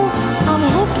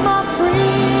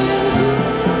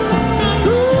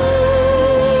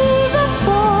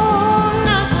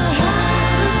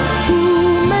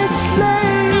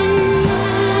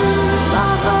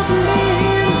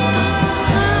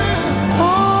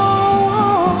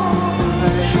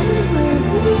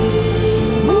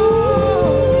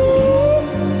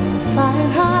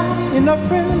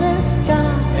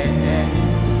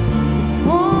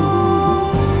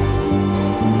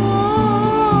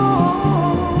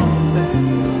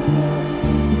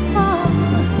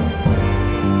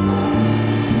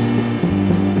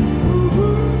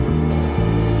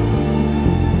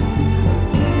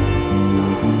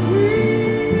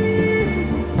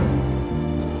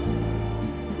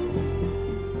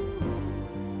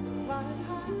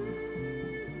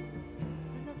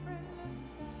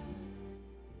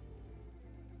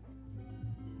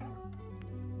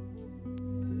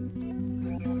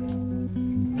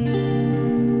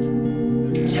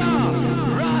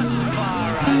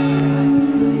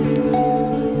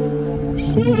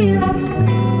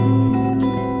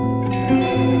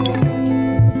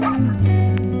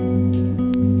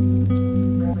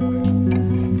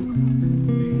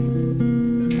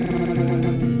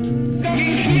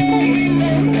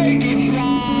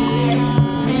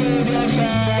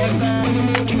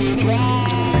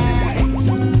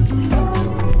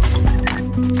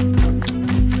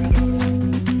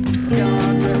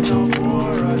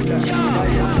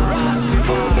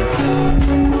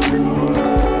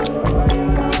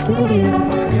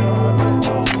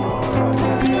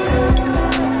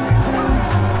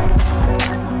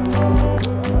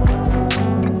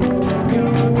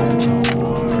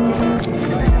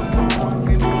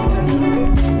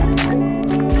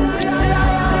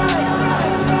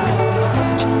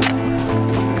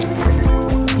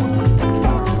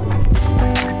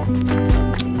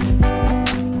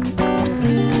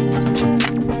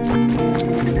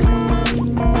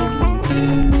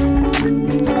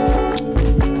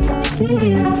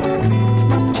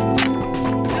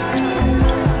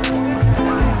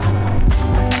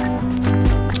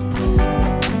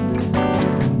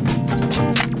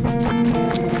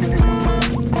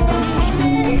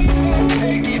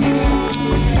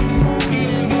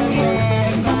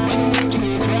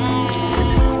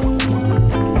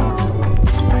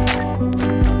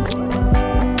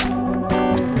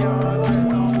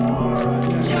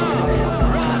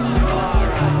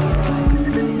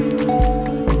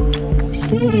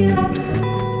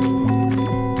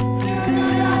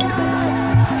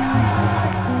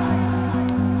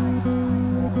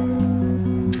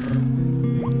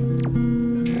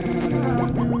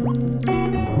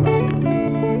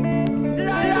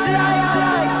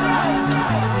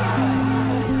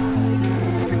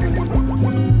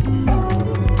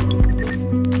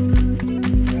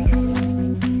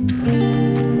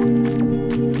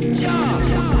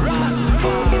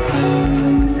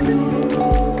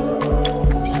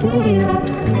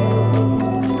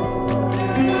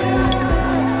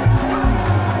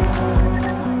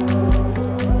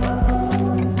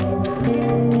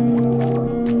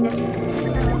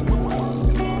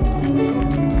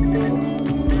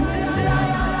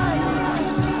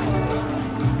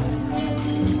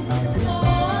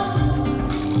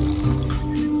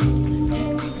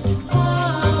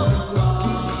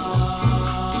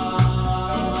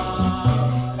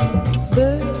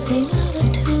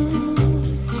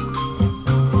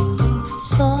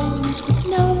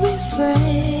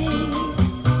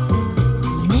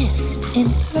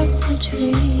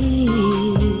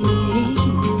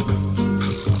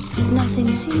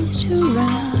to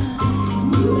rhyme.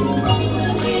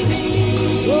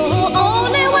 Oh,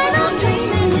 only when I'm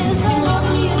dreaming is there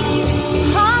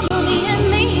harmony in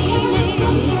me.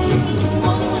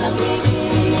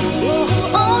 Oh,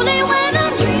 only when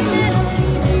I'm dreaming.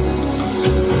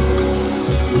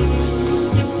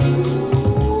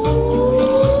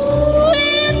 Ooh,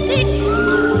 empty.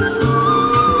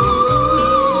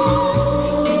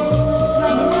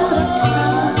 Running out of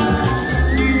time.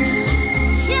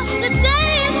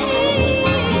 Yesterday is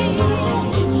here.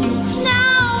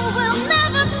 Now will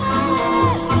never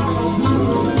pass.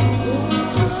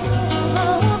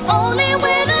 Oh, only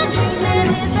when I'm dreaming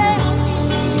is there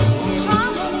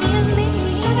harmony in me.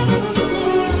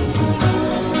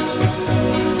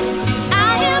 I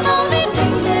am only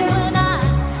dreaming when I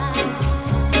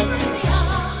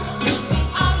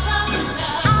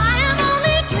am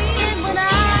only dreaming when I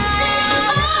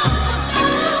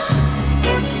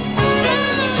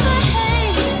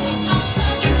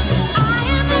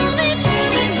am only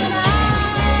dreaming when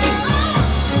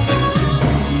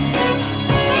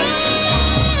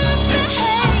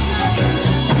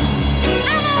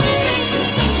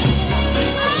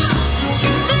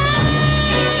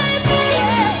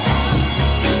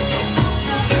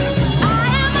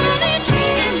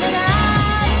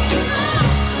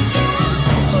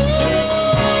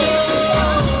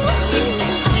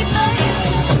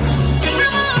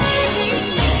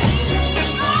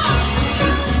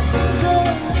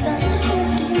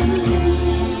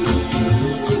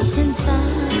since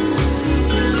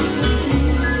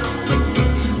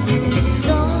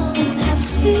songs have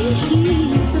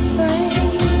sweet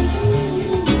refrain.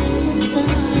 Since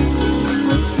I'm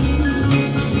with you.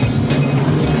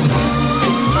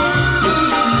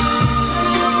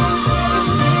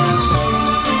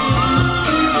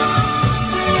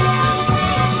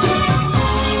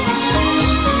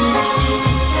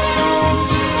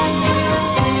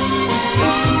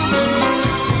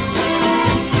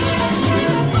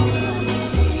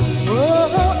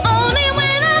 Oh, only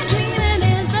when I'm dreaming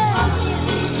is there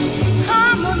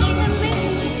harmony in me.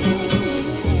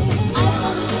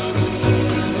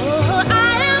 Oh, I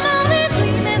am only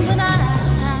dreaming when I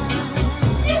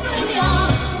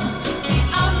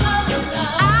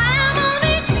am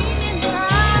only dreaming when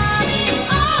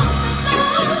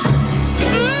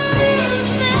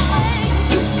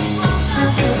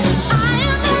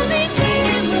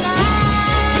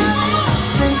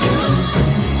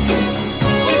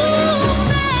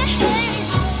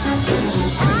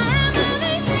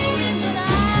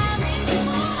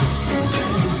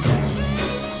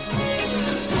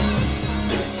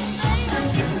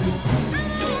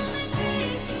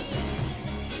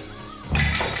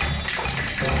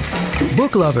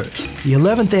Book lovers, the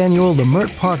 11th annual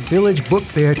Lemert Park Village Book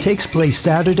Fair takes place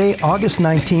Saturday, August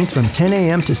 19th from 10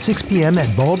 a.m. to 6 p.m.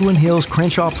 at Baldwin Hills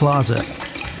Crenshaw Plaza.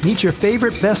 Meet your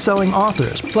favorite best-selling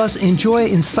authors, plus enjoy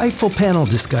insightful panel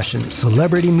discussions,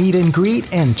 celebrity meet and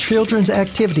greet, and children's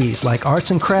activities like arts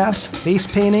and crafts, face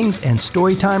paintings, and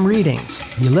storytime readings.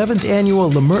 The 11th annual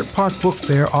Lemert Park Book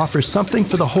Fair offers something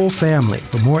for the whole family.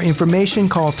 For more information,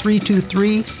 call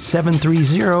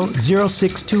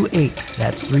 323-730-0628.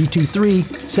 That's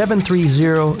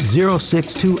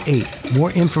 323-730-0628.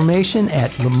 More information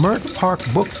at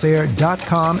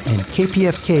lemertparkbookfair.com and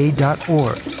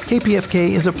kpfk.org.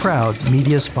 KPFK is a proud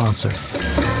media sponsor.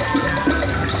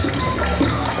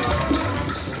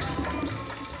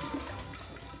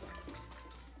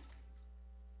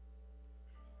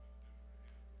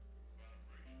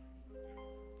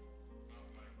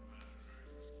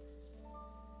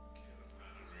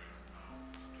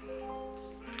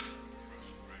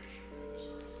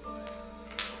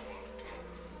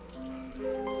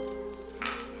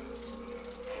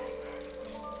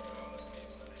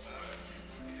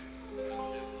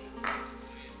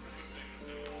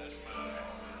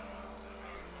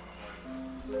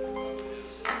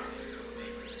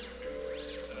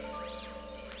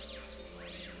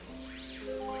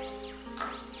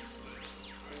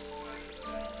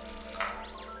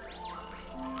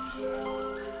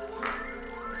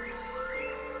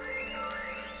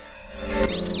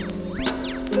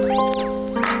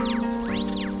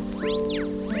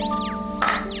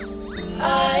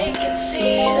 I can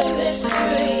see the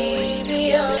mystery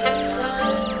beyond the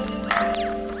sun.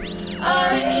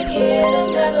 I can hear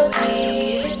the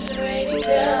melody, it's raining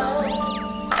down.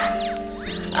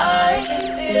 I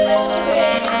can feel the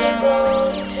rain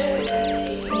of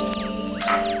eternity.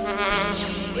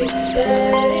 It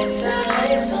set its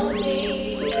eyes on me.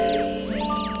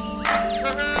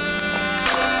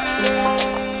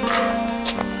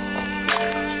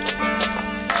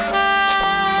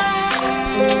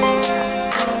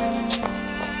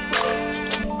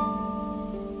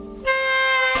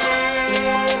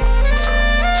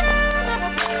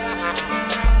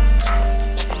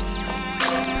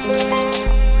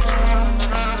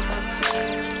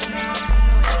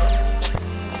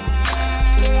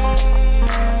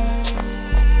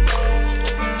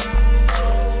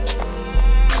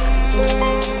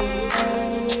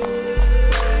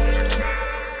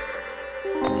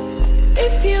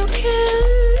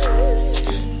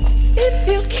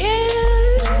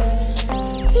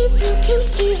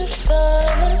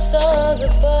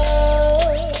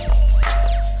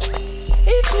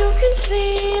 you can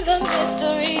see the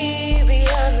mystery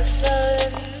beyond the sun,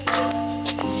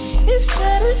 it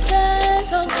set its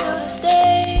eyes on you to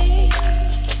stay.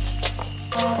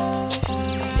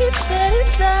 It set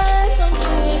its eyes on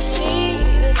you to see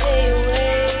the day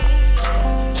away.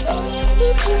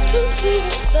 If you can see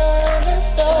the sun and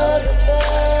stars above,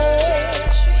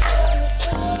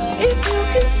 if you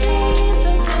can see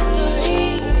the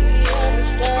mystery beyond the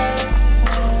sun,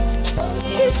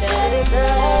 it set its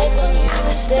eyes on you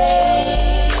to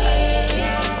stay.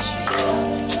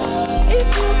 If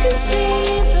you can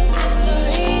see the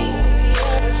mystery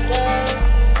beyond the sun,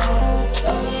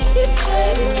 it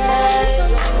set its eyes on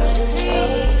you to see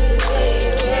the day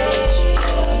away.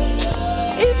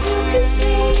 If you can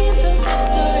see the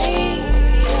mystery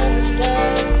beyond the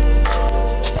sun,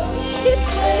 it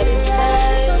set its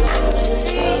eyes on you to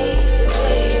see the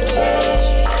day away.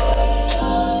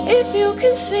 If you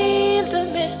can see the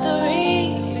mystery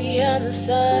beyond the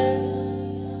sun,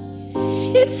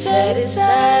 it set its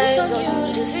eyes on you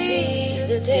to see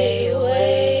the day away.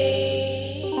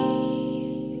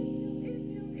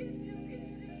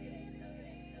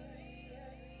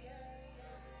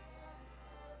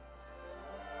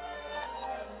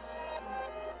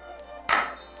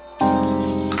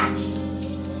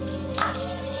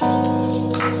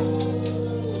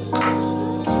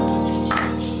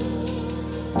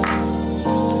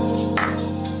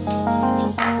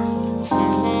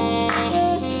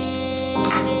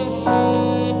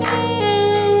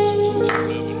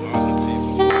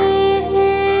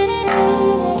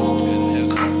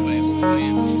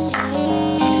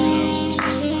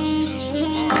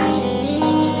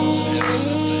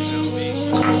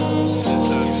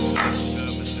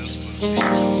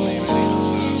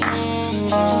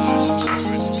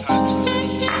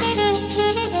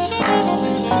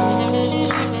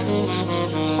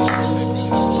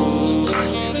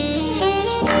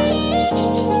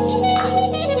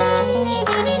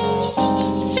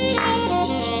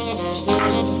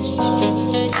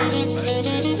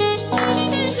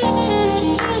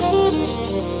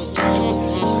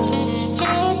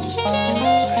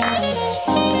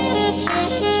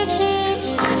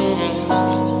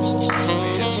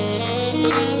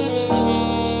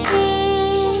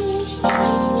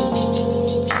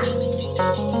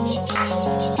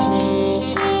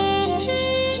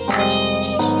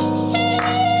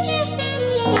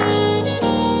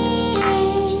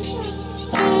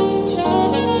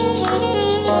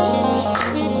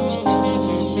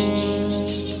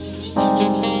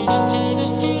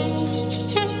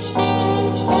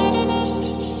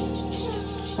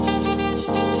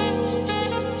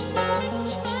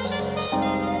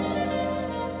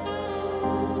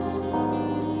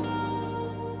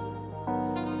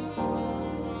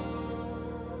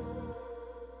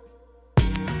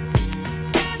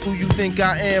 Who you think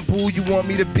I am, who you want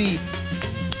me to be?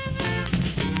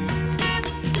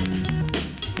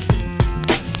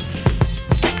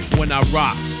 When I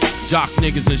rock, jock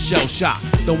niggas in shell shock.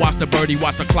 Don't watch the birdie,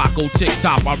 watch the clock go tick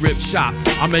tock. I rip shot,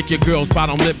 I make your girl's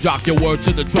bottom lip drop. Your word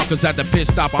to the truckers at the pit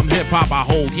stop. I'm hip hop, I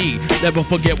hold heat. Never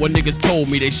forget what niggas told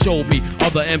me. They showed me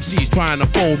other MCs trying to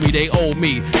fold me. They owe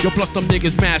me. Yo, plus them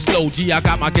niggas mad slow. G, I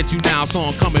got my get you down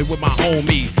song coming with my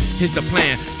homie. Here's the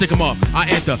plan, stick 'em up. I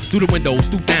enter through the window,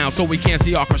 stoop down so we can't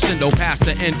see our crescendo past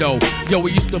the endo. Yo,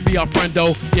 we used to be our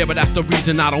friendo. Yeah, but that's the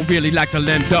reason I don't really like to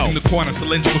lend dough. In the corner,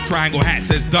 cylindrical triangle hat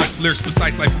says dunce. Lyrics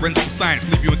precise like forensic science.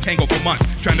 Leave you in tango for months.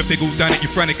 Trying to figure who done it. You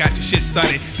fronted, got your shit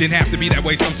stunted. Didn't have to be that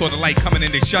way. Some sort of light coming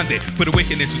in, they shunned it. For the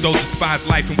wickedness of those who despise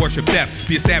life and worship death.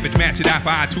 Be a savage, match it eye for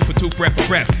eye, tooth for tooth, breath for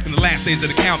breath. In the last days of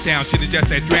the countdown, shit is just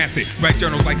that drastic. Write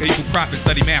journals like an evil prophet,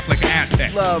 study math like an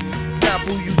Aztec. Loved, not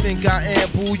who you think I am,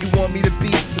 who you want me to be.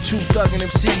 A true thug and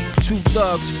MC, two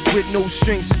thugs with no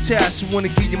strings attached. Who wanna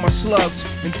give you my slugs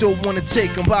and don't wanna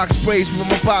take them. Box sprays with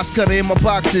my box cutter in my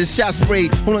boxes. Shot spray,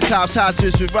 holding cops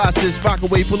hostage with rosters.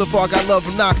 Rockaway Boulevard, got love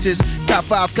obnoxious. Got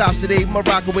 5 cops today, my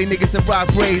Rockaway niggas that rock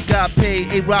braids. Got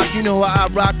paid, A-Rock, you know how I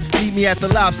rock. Meet me at the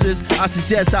Lobsters. I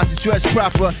suggest I should dress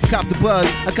proper. Cop the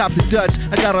buzz, I cop the Dutch.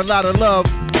 I got a lot of love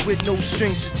with no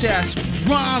strings attached.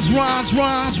 Rhymes, rhymes,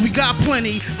 rhymes, we got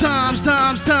plenty. Times,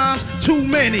 times, times, too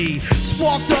many.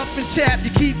 Sparked up and tapped, you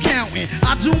keep counting.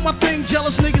 I do my thing,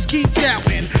 jealous niggas keep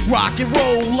doubting. Rock and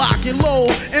roll, lock and low.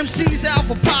 MCs out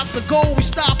for pots of gold, we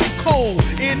stop them cold.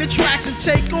 In the tracks and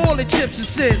take all the chips and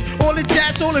sits. All the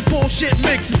jats, all the bullshit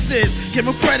mixes is. Give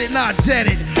them credit, not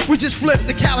debted. We just flip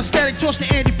the calisthenic, toss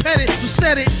the Andy Pettit, so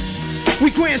set it. We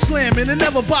grand slamming and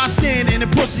never bystanding,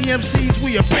 and pussy MCs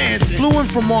we abandon. Flew in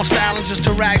from Monster Island just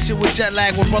to rag shit with jet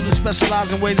lag, where brothers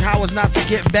specialize in ways how it's not to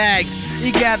get bagged.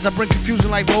 Egads, I bring confusion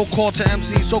like roll call to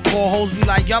MCs. So-called hoes be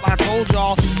like, yup, I told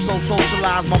y'all. So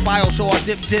socialize, my bio show I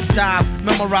dip, dive.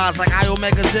 Memorize like I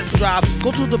Omega zip drive.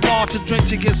 Go to the bar to drink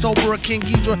to get sober. A King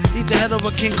Ghidra, eat the head of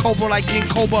a King Cobra like King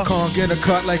Cobra. Can't get a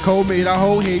cut like homemade, a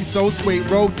whole heat, so sweet.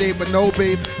 Road date, but no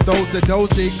babe. Those that those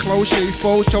date, close shades,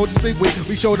 foes, show to speak with.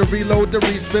 We show to reload the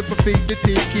respit for feet, the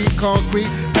teeth, keep concrete.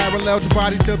 Parallel to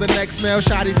body till the next smell.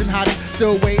 Shotties and hotties,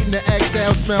 still waiting to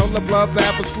exhale. Smell the blood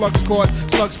bath, but slugs caught.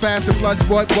 Slugs passing, blood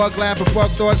sport, bug laughing,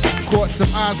 bug thought. Caught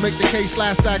some eyes, make the case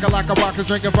last stagger like a rocker,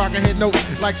 drinking vodka, hit note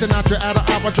like Sinatra at an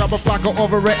opera. Drop a flocker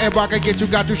over it and rocker, get you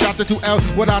got 2 shots to 2 L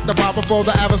without the pop before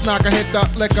the average knocker. Hit the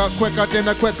liquor quicker than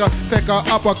a quicker picker.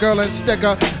 Up a girl and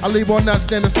sticker. I leave more nuts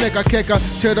than a snicker. Kicker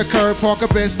to the curb, park a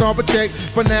bitch, stomp a chick.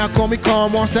 For now, call me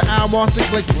calm, monster out, monster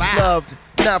click. Loved,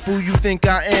 not who you think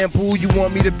I am, but who you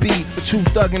want me to be. A true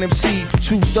thug and MC,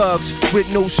 true thugs with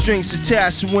no strings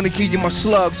attached. Who wanna give you my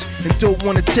slugs and don't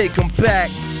wanna take them back.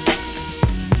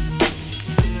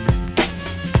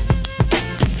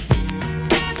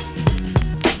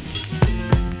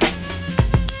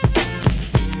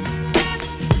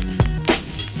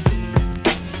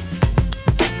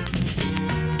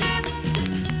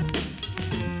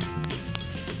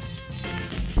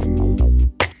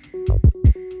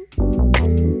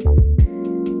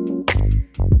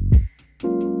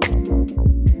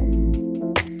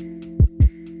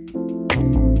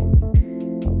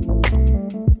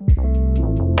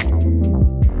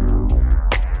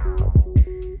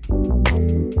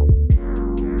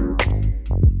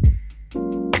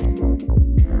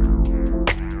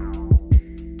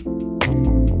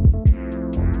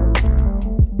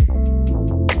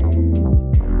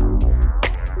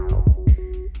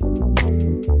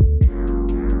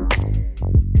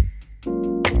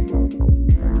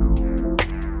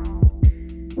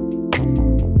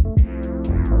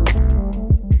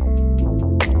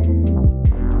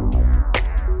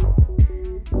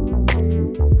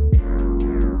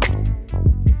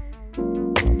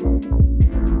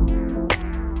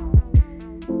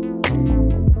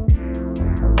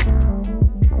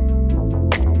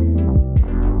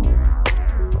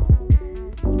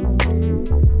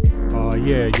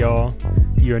 Y'all,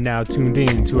 you're now tuned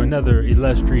in to another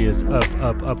illustrious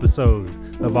up episode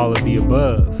of All of the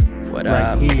Above. What right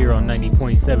up? Here on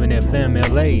 90.7 FM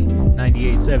LA,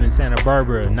 98.7 Santa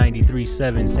Barbara,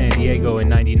 93.7 San Diego,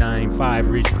 and 99.5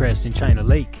 Ridgecrest and China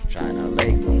Lake.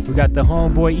 We got the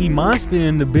homeboy E Monster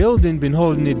in the building, been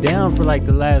holding it down for like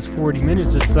the last 40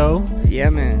 minutes or so. Yeah,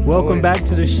 man. Welcome back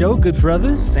to the show, good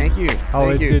brother. Thank you.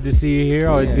 Always good to see you here.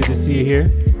 Always good to see you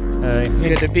here. It's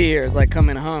good to be here. It's like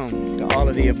coming home to All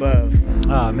of the Above.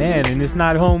 Oh man, and it's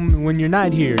not home when you're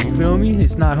not here. You feel me?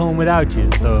 It's not home without you.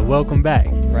 So welcome back.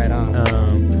 Right on. I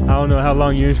don't know how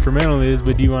long your instrumental is,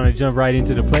 but do you want to jump right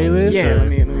into the playlist? Yeah, let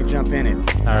me jump in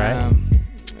it. All right.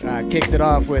 I kicked it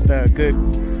off with a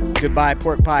Goodbye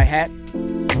Pork Pie Hat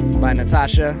by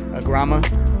Natasha Agrama,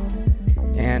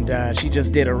 and she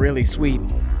just did a really sweet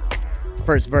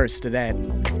first verse to that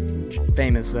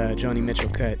famous Joni Mitchell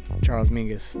cut, Charles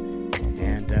Mingus,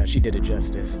 and she did it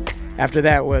justice. After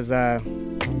that was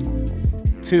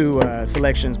 2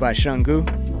 selections by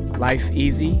Shungu, Life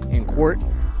Easy and Quart,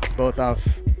 both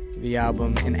off the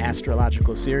album An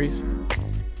Astrological Series.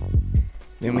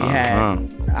 Then we had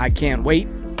I Can't Wait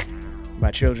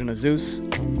by Children of Zeus,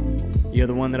 You're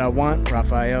the One That I Want,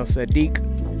 Raphael Sadiq.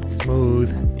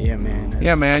 Smooth. Yeah, man.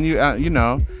 Yeah, man. You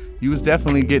know, you was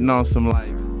definitely getting on some like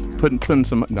putting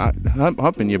some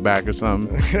hump in your back or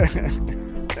something.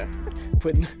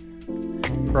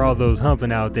 For all those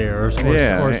humping out there or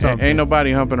something. Ain't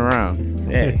nobody humping around.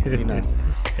 Yeah, you know.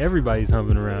 Everybody's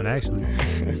humping around, actually.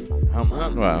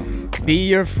 Hump. Wow. Be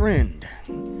Your Friend,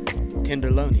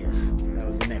 Tenderlonious. That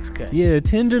was the next cut. Yeah,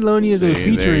 Tenderlonious was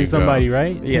featuring somebody,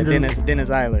 right? Yeah, Dennis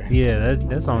Eiler. Yeah,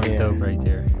 that song is dope right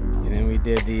there. And then we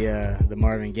did the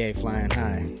Marvin Gaye Flying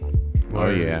High. Oh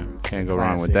yeah, can't go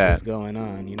wrong with Classic. that. What's going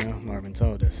on? You know, Marvin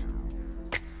told us.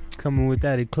 Coming with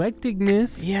that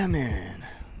eclecticness. Yeah, man.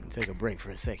 Take a break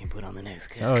for a second. Put on the next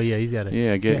cut. Oh yeah, he's got it.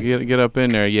 Yeah, get up in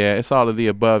there. Yeah, it's all of the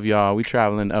above, y'all. We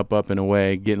traveling up and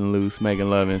away, getting loose, making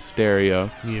love in stereo.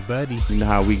 Yeah, buddy. You know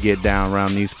how we get down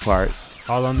around these parts.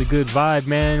 All on the good vibe,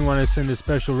 man. Want to send a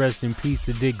special rest in peace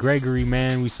to Dick Gregory,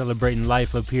 man. We celebrating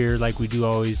life up here like we do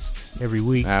always every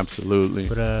week. Absolutely.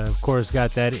 But of course,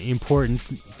 got that important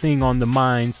thing on the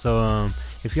mind. So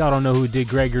If y'all don't know who Dick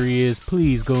Gregory is,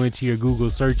 please go into your Google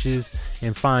searches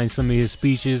and find some of his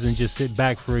speeches and just sit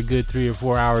back for a good 3 or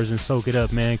 4 hours and soak it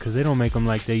up, man, because they don't make them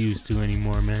like they used to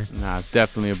anymore, man. Nah, it's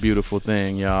definitely a beautiful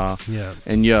thing, y'all. Yeah.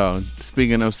 And yo,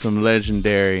 speaking of some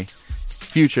legendary,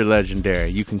 future legendary,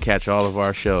 you can catch all of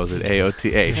our shows at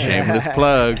AOTA. Shameless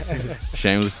plug,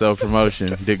 shameless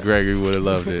self-promotion. Dick Gregory would have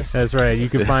loved it. That's right. You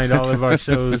can find all of our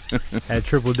shows at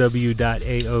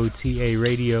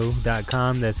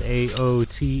www.aotaradio.com. That's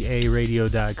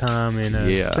AOTAradio.com. And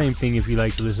same thing if you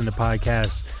like to listen to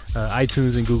podcasts.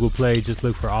 iTunes and Google Play, just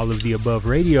look for All of the Above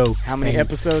Radio. How many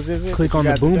episodes is it? Click on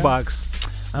the boombox.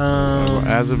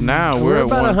 As of now, we're at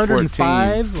about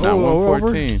 105. Not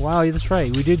 114. Wow, that's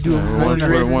right. We did do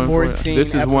 114. This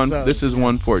is episodes. This is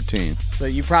 114. So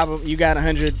you got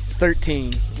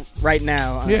 113 right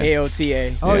now on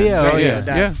AOTA. Oh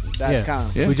yeah.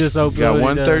 .com. Yeah. We just uploaded. Got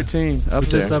 113 up there. We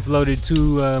just uploaded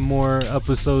 2 more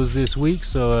episodes this week,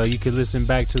 so you can listen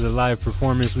back to the live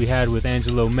performance we had with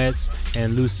Angelo Metz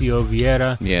and Lucio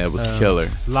Vieira. Yeah, it was killer.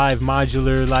 Live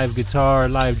modular, live guitar,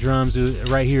 live drums,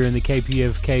 right here in the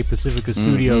KPFK Pacifica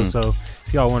studio. So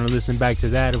if y'all want to listen back to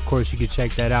that, of course you can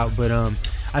check that out. But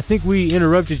I think we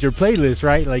interrupted your playlist,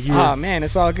 right? Like you. Oh man,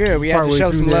 it's all good. We had to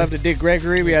show some love to Dick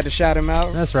Gregory. We had to shout him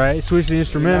out. That's right. Switch the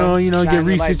instrumental, get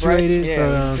resituated.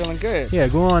 Yeah, feeling good. Yeah,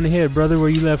 go on ahead, brother, where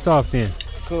you left off then.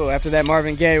 Cool. After that,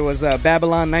 Marvin Gaye was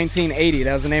Babylon 1980.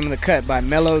 That was the name of the cut by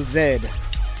Mellow Zed.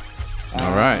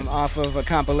 All right. Off of a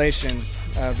compilation,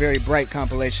 a very bright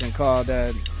compilation called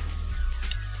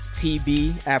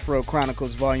TB Afro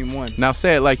Chronicles Volume 1. Now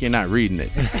say it like you're not reading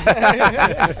it.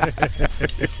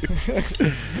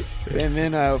 And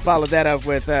then followed that up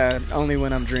with Only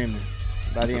When I'm Dreaming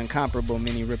by the incomparable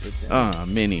Minnie Riperton.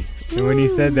 Minnie. And when he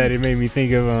said that, it made me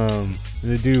think of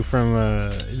the dude from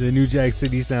the New Jack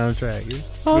City soundtrack.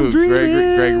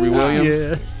 Gregory Williams?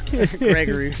 Yeah.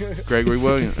 Gregory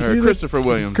Williams. Or Christopher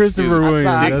Williams. Christopher Williams.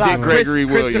 I saw Gregory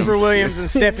Williams. Christopher Williams and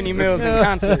Stephanie Mills in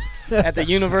concert at the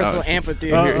Universal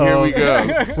Amphitheater. Here we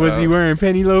go. Was he wearing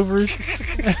penny loafers?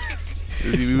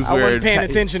 I wasn't paying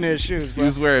attention to his shoes, bro. He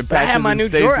was wearing patches I had my new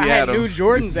Stacey I had new Adams.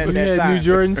 Jordans at that time. New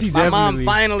Jordans? My mom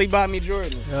finally bought me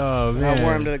Jordans. Oh, man. I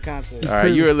wore them to the concert. All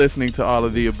right, you are listening to All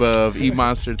of the Above,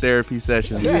 E-Monster Therapy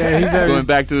Sessions. Yeah, he's going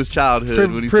back to his childhood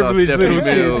when he saw Stephanie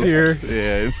Mills. Here.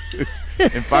 Yeah.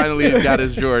 And finally he got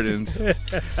his Jordans.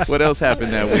 What else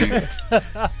happened that week?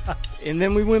 And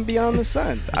then we went beyond the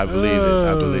sun. I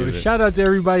believe it. Shout out to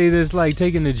everybody that's like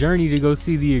taking the journey to go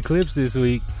see the eclipse this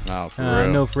week. Oh, for real. I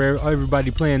know for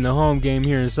everybody playing the home game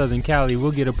here in Southern Cali,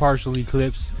 we'll get a partial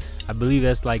eclipse. I believe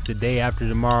that's like the day after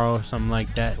tomorrow or something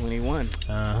like that. 21.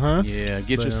 Yeah,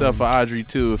 get yourself a Audrey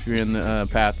 2 if you're in the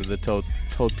path of the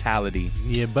totality.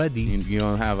 Yeah, buddy. You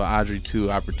don't have an Audrey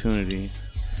 2 opportunity.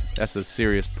 That's a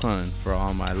serious pun for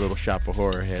all my Little Shop of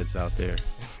Horror heads out there.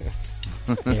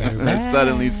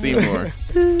 Suddenly Seymour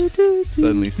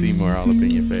all up in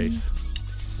your face.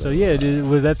 So yeah,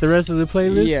 was that the rest of the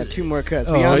playlist? Yeah, 2 more cuts.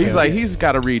 Oh, he's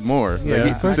got to read more. Yeah,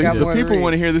 the people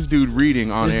want to hear this dude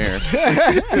reading on air.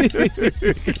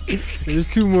 There's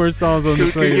 2 more songs on the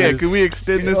playlist. Yeah, can we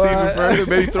extend this even further?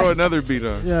 Maybe throw another beat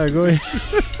on. Yeah, go ahead.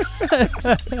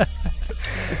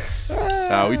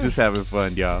 Nah, we just having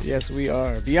fun, y'all. Yes, we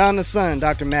are. Beyond the Sun,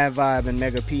 Dr. Mad Vibe and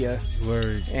Mega Pia.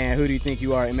 Word. And Who Do You Think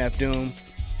You Are, MF Doom.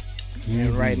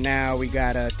 And right now we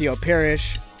got Theo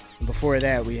Parrish. Before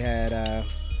that we had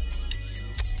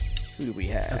who do we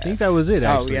have? I think that was it,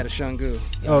 actually. Oh, we had a Shungu.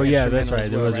 Oh yeah, that's right.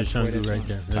 There was a Shungu right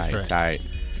there. That's right. Tight.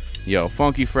 Yo,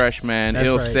 Funky Fresh, man. That's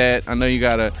Ill right. set. I know you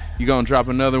gonna drop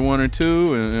another 1 or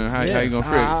 2, and how you gonna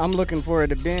figure? I'm looking forward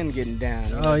to Ben getting down.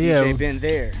 Oh yeah, DJ Ben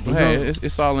there. Well, hey,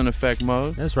 it's all in effect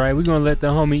mode. That's right. We're gonna let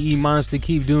the homie E-Monster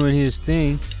keep doing his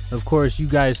thing. Of course, you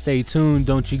guys stay tuned.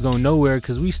 Don't you go nowhere,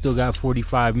 because we still got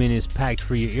 45 minutes packed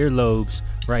for your earlobes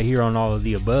right here on All of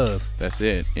the Above. That's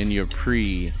it. In your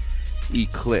pre-eclipse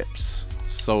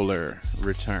solar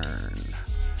return.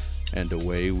 And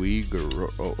away we go.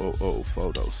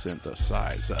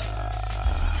 Photosynthesizer.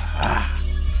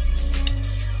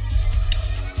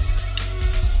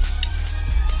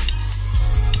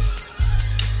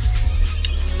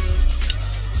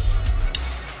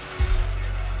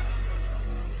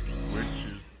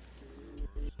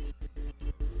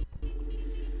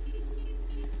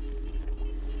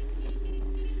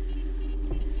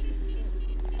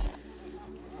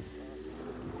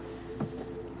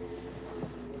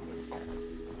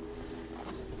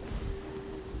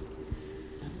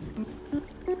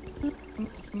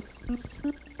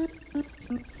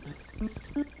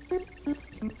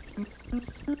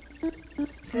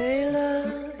 They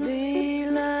loved me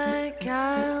like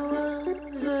I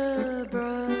was a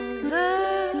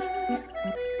brother.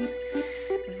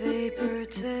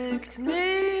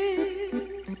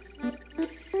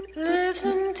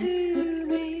 listen to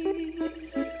me.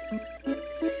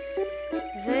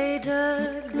 They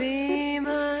dug me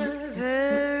my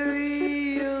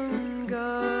very own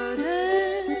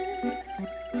garden,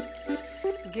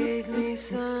 gave me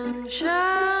sunshine,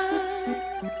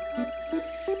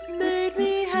 made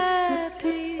me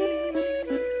happy.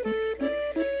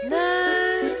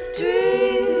 Nice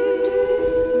dream,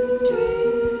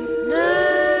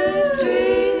 nice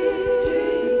dream,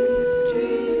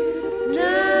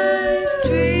 nice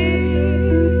dream.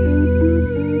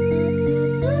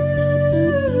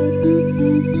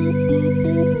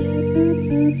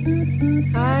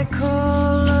 I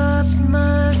call up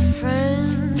my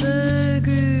friend the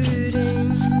good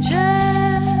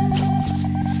angel,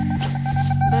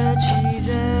 but she's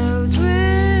out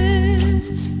with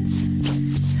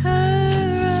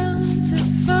her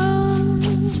phone.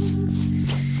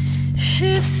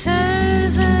 She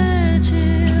says that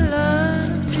she'd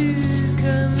love to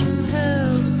come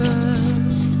help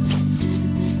out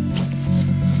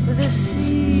the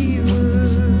sea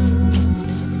world,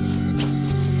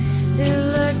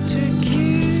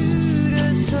 electrocute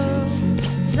us all.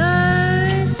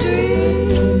 Nice dream,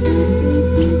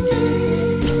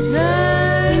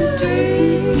 nice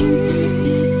dream,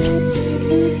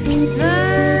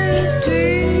 nice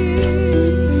dream,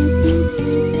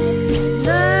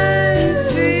 nice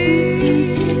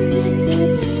dream,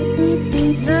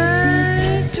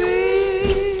 nice dream.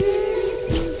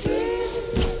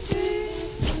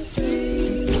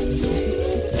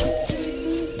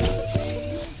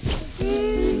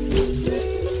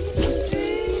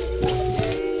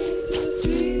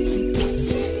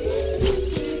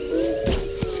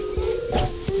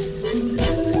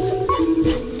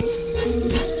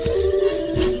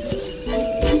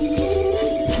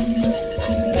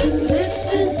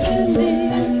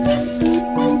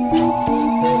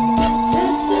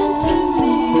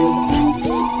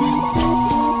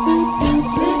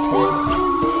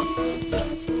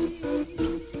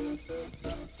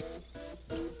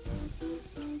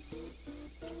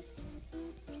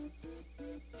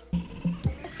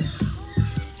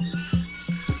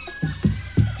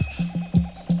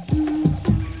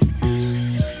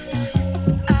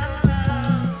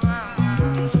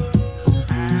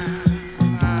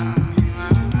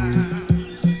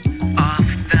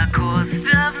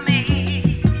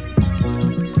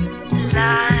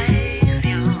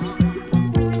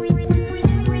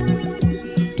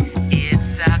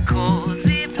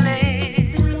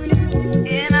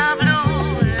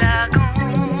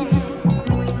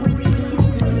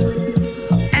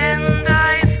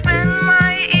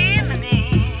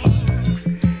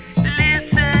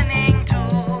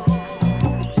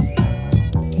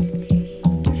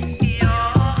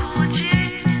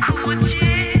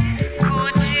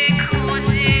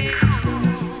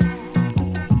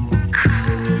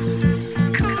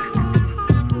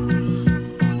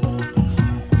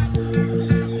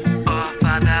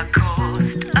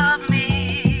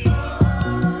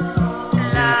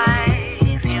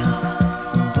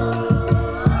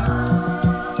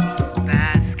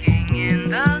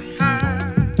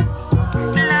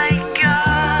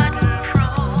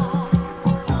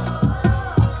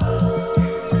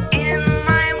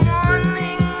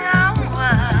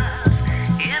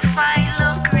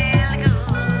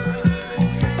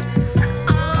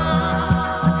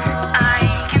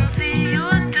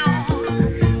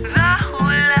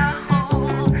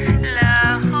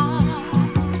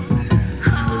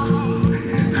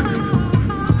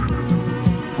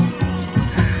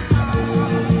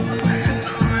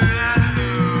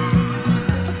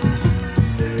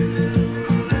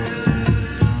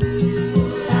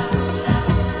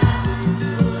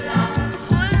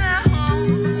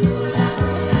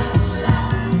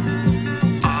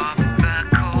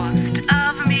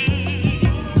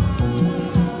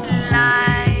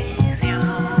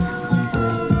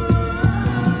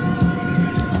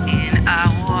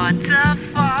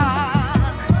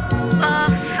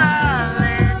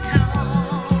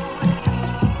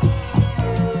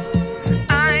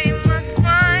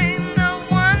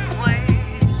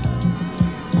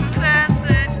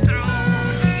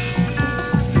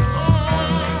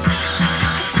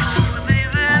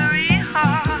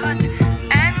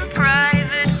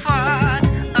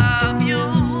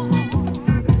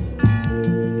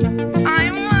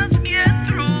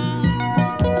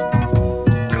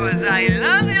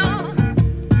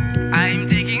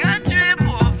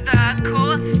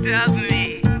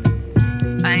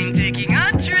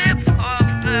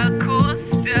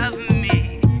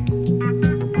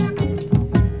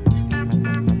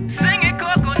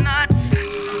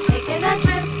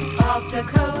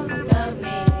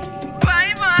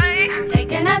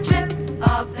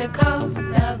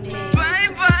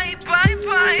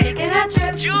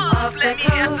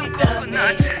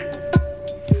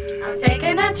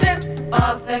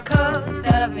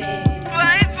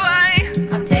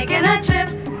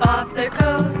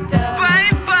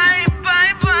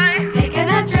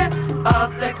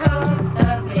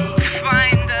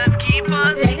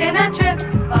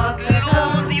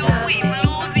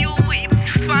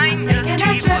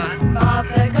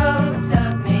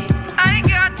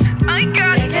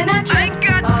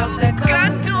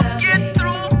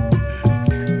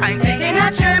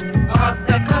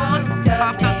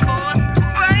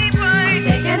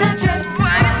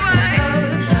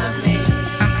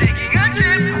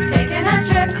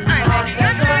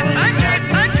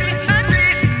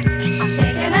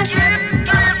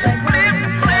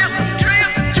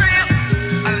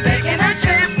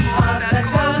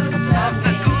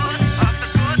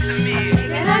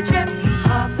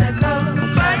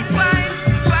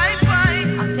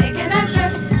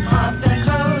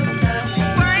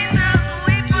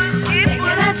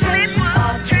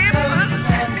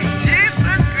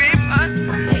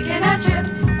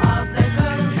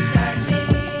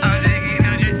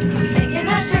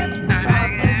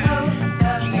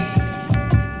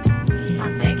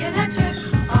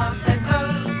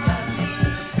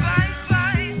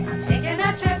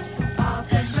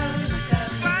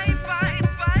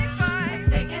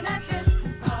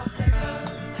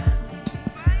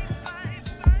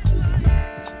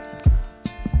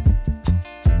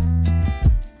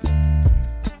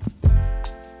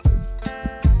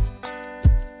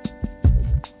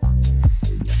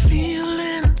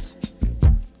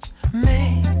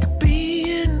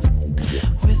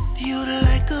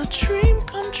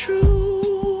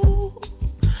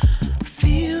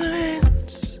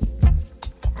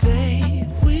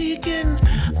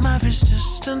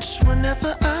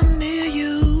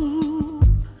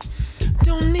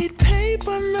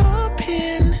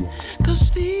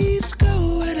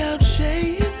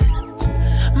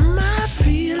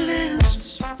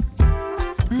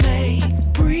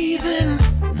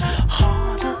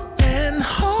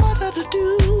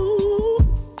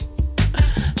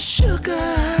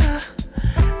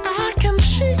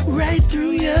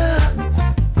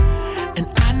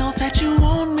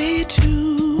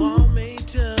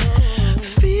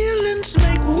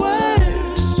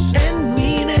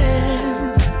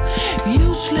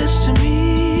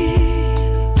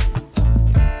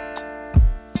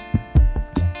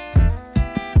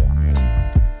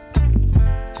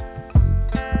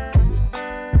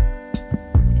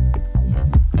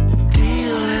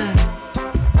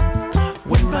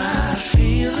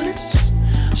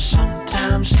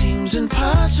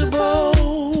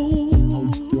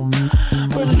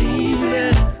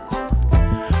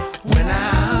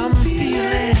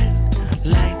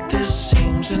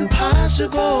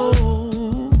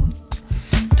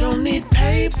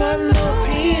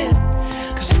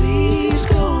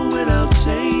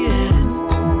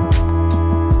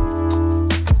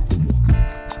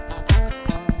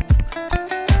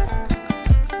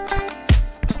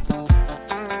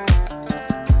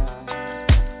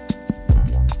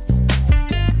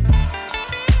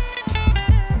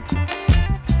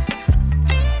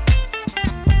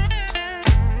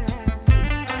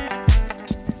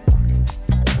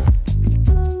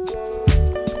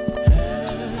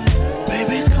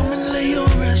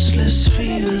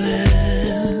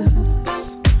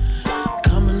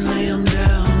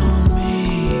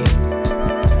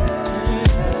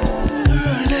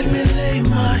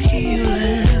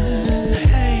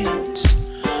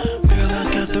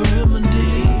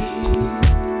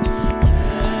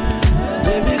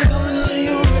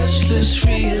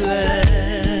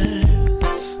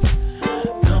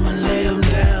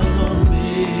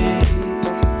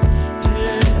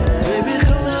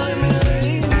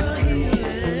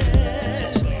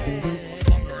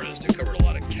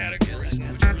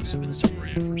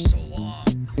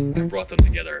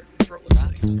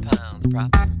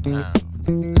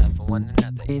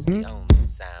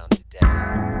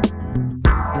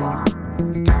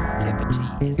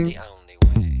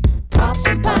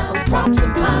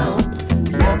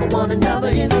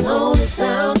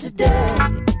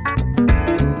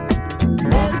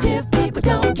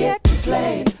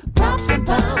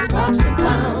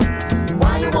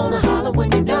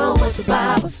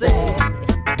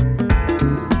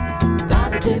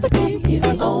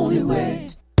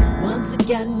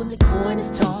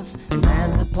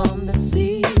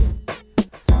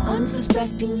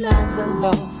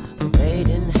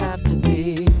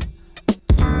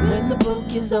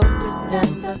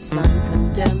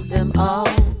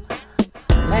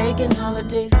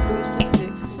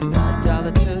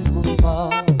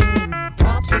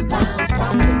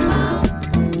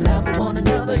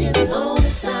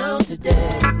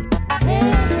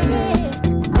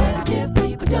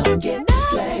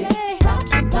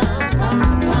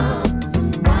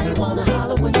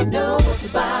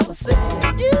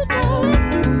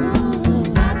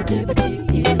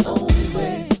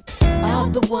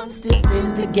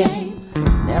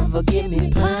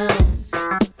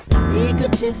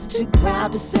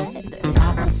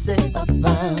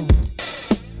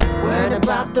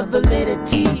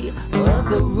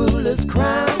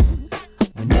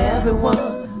 And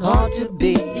everyone ought to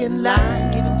be in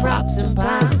line, giving props and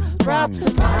pounds, props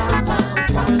and pounds and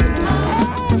pounds, props and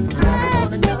pounds. Never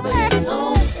wanna know but it's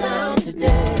own sound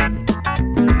today.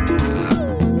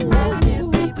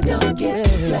 Negative people don't get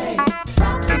play.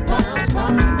 Props and pounds,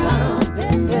 props and pounds.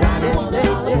 Yeah, they want to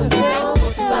holler with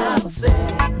what the Bible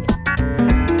says.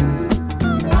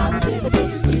 Positivity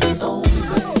is the only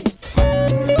way.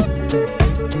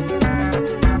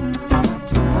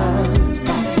 Props and pounds,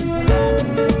 props and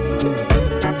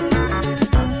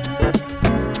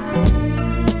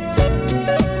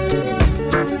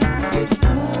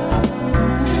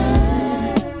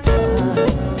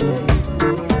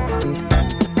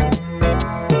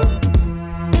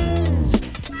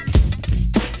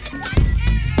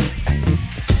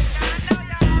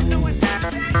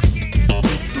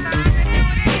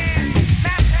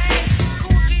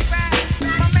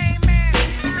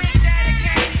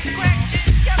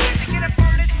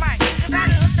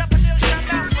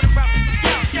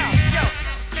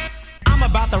I'm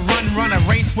about to run a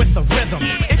race with the rhythm.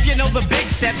 If you know the big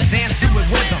steps, dance, do it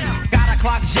with them. Gotta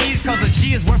clock G's, cause a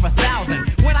G is worth 1,000.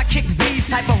 When I kick these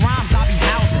type of rhymes, I'll be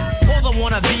housing. All the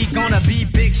wanna be, gonna be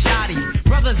big shotties.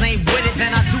 Brothers ain't with it,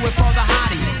 then I do it for the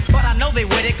hotties. But I know they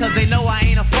with it, cause they know I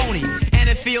ain't a phony. And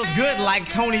it feels good like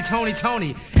Tony.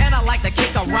 And I like to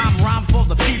kick a rhyme for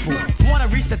the people. Wanna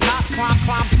reach the top,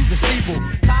 climb to the steeple.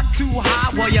 Top too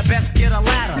high, well you best get a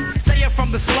ladder. Say you're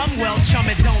from the slum, well chum,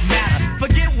 it don't matter.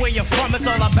 Forget where you're from, it's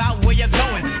all about where you're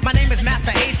going. My name is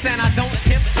Master Ace and I don't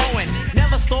tiptoeing.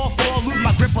 Never stall for, lose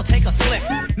my grip or take a slip.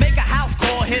 Make a house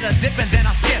call, hit a dip and then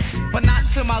I skip. But not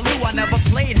to my Lou, I never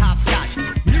played hopscotch.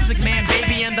 Music man,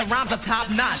 baby, and the rhymes are top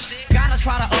notch. Gotta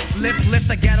try to lift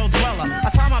the ghetto dweller. I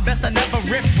try my best to never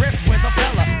riff with a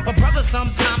fella. But brothers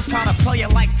sometimes try to play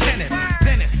it like tennis.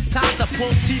 Then it's time to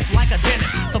pull teeth like a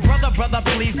dentist. So brother,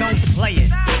 please don't play it.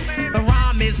 The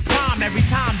rhyme is prime every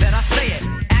time that I say it.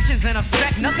 Actions in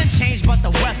effect, nothing changed but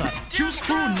the weather. Juice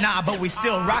Crew, nah, but we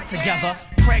still rock together.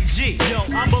 Craig G, yo,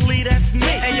 I believe that's me.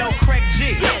 Hey yo, Craig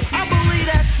G, yo, I believe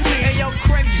that's me. Hey yo,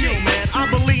 Craig G, yo, man, I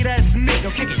believe that's me. Yo,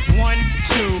 kick it, 1,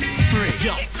 2, 3,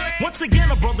 yo. Once again,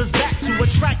 our brother's back to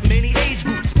attract many age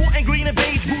groups. Sporting green and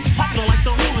beige boots, popular like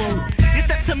the hula hoop. You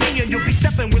step to me and you'll be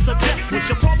stepping with a death wish.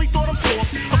 You probably thought I'm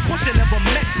soft, of course you never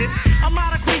met this. I'm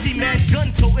not a crazy mad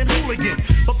gun-toting hooligan,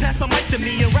 but pass a mic to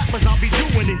me and rappers, I'll be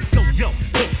doing it. So yo,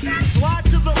 slide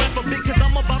to the left a bit, cause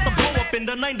I'm about to blow up in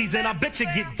the 90s and I bet you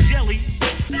get jelly.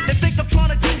 They think I'm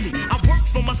trying to do me, I work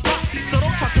for my spot, so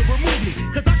don't try to remove me.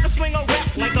 Cause I can swing a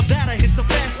rap like a batter hits a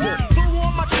fastball. Throw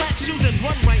on my track shoes and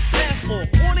run right fast off.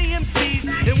 40 MCs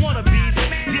and wannabes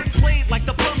get played like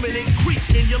the permanent creeps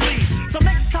in your leaves. So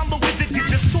next time the wizard get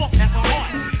your soft ass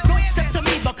heart, don't step to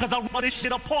me because I run this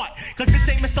shit apart. Cause this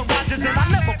ain't Mr. Rogers and I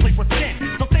never play pretend.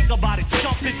 So think about it,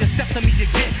 chump, if you step to me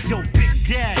again. Yo, Big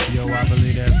Daddy. Yo, I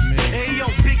believe that's me. Hey, yo,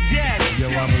 Big Daddy.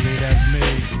 Yo, I believe that's me.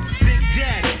 Big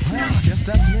Daddy. I guess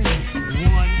that's me.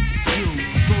 1, 2,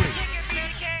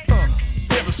 3.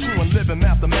 There is true and living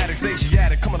mathematics,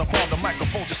 Asiatic, coming up on the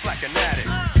microphone just like an addict.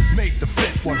 Make the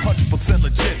fit 100%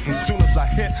 legit. As soon as I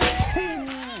hit,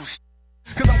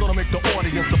 cause I'm gonna make the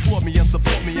audience applaud me and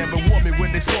support me and reward me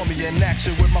when they saw me in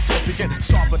action with my force begin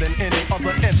sharper than any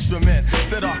other instrument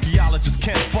that archaeologists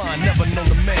can't find, never known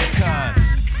to mankind.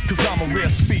 Cause I'm a rare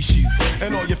species,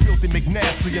 and all your filthy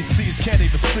McNasty MCs can't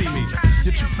even see me.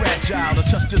 You're too fragile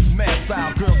to touch this mad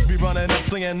style. Girls be running up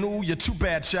saying, ooh, you're too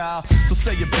bad, child. So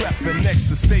say your breath and next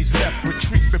to stage left.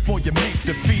 Retreat before you meet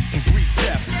defeat and greet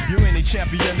death. You any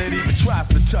champion that even tries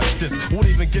to touch this won't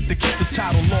even get to keep this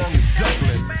title long as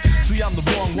Douglas. See, I'm the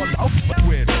wrong one to fuck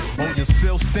with. Oh, you're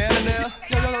still standing there?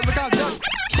 Yo, look out,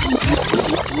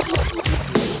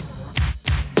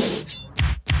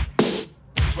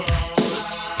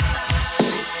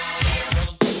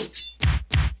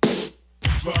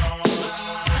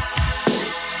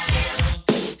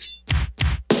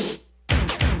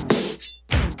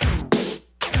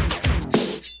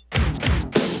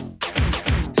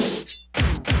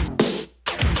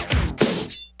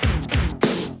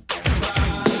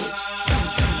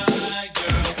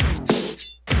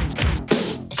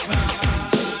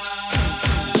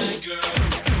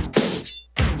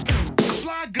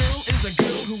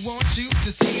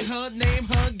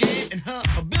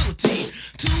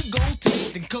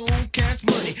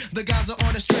 The guys are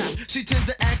on a strap. She tends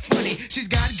to act funny. She's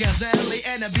got gazelle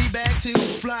and a B-bag too.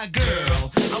 Fly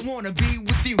girl, I wanna be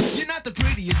with you. You're not the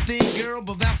prettiest thing, girl,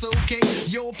 but that's okay.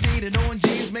 Your painted on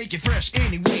jeans make you fresh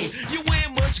anyway. You wear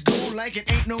much gold like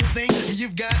it ain't no thing.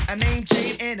 You've got a name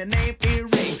chain and a name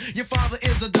earring. Your father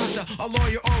is a doctor, a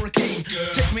lawyer, or a king.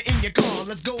 Girl. Take me in your car,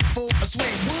 let's go for a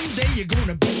swing. One day you you're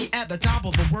gonna be at the top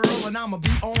of the world, and I'ma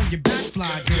be on your back,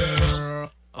 fly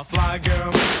girl. A fly girl,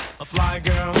 a fly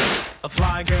girl, a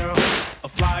fly girl, a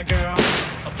fly girl,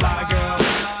 a fly girl,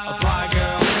 a fly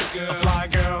girl, a fly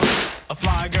girl, a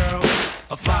fly girl,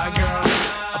 a fly girl,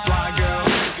 a fly girl,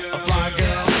 a fly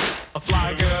girl, a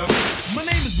fly girl. My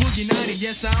name is Boogie Nighty,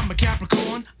 yes, I'm a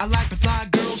Capricorn. I like to fly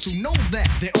girls who know that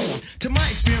they're on. To my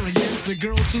experience, the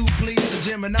girls who please are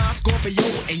Gemini, Scorpio,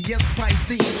 and yes,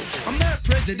 Pisces. I'm not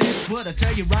prejudiced, but I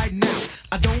tell you right now,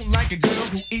 I don't like a girl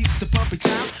who eats the puppy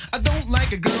chow. I don't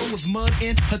like a girl with mud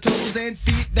in her toes and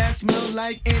feet that smell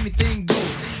like anything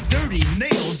goes. Dirty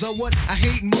nails are what I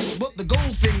hate most, but the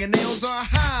gold fingernails are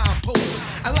high post.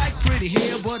 I like pretty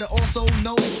hair, but I also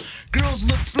know girls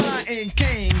look fly in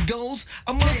Kangos.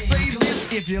 I must say this,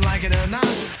 if you like it or not,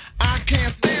 I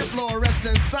can't stand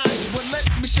fluorescent signs, but let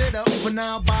me shut up for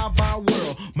now. Bye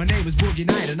world. My name is Boogie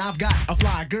Night, and I've got a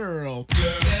fly girl.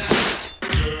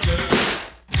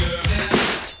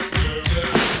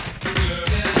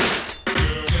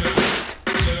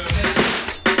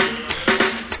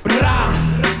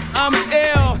 I'm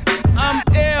ill, I'm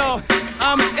ill,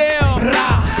 I'm ill,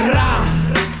 ra, ra.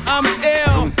 I'm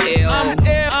ill, I'm ill,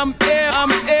 I'm ill,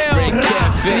 I'm ill, ra,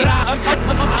 ra.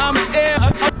 I'm ill,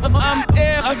 I'm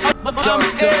ill, I'm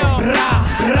ill, ra,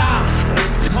 ra.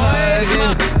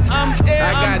 I'm ill,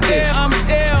 I got this. I'm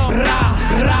ill, ra,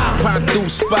 ra. Pop through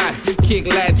spot, kick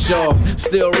latch off,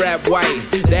 still rap white.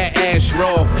 That ash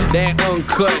raw, that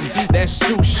uncut, that's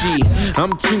sushi.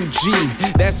 I'm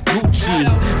 2G, that's Gucci.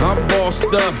 I'm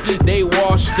bossed up, they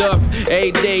washed up.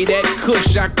 Every day that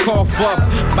kush I cough up.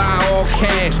 Buy all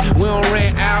cash, we don't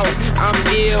rent out. I'm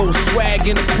ill, swag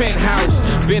in the penthouse.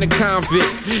 Been a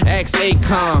convict, ex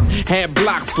Akon. Had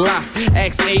blocks locked,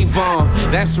 ex Avon.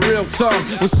 That's real talk.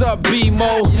 What's up,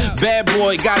 B-Mo? Bad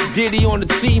boy got Diddy on the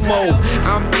T-Mo.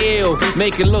 I'm ill,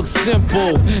 make it look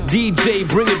simple. DJ,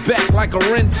 bring it back like a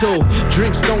rental.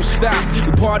 Drinks don't stop,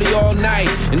 we party all night.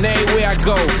 And everywhere I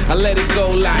go, I let it go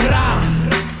like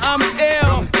I'm ill,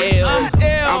 I'm ill, I'm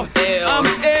ill, I'm ill, I'm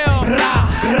ill, ra,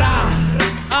 ra.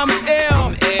 I'm ill,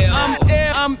 I'm ill, I'm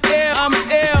ill, I'm ill, I'm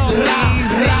ill, ra,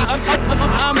 ra.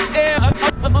 I'm ill, I'm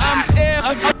ill,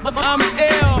 I'm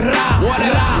ill, ra,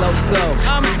 ra. Slow so,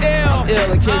 I'm ill, I'm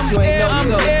ill in case you ain't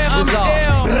know so. It's all.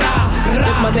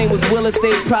 If my name was Willis,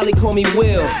 they'd probably call me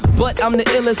Will. But I'm the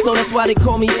illest, so that's why they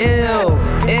call me ill.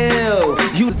 Ill.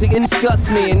 Used to discuss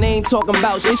me, and they ain't talking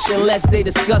about shit unless they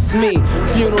discuss me.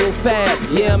 Funeral fab,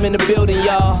 yeah, I'm in the building,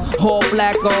 y'all. All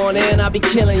black on, and I be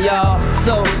killing y'all.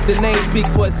 So the name speak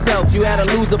for itself. You had a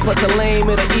loser plus a lame,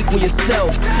 it'll equal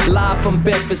yourself. Live from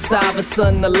Bedford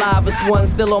Stuyvesant, the livest one.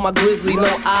 Still on my grizzly,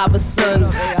 no Iverson.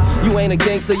 You ain't a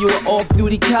gangster, you an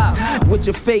off-duty cop. With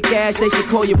your fake ass, they should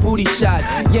call you booty shots.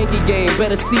 Yankee game,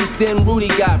 better seats than Rudy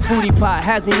got. Fruity pot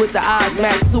has me with the eyes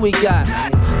Matsui got.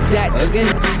 That again,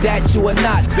 that you are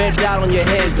not. Bed down on your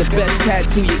head's the best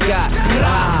tattoo you got.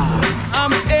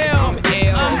 I'm ill, I'm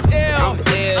ill, I'm ill, I'm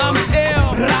ill, I'm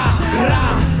ill, ra,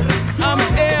 ra. I'm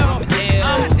ill, I'm ill,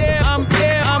 I'm ill, I'm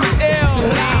ill, I'm ill,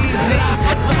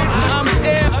 I'm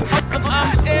ill,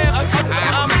 I'm ill,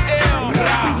 I'm ill,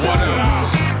 ra.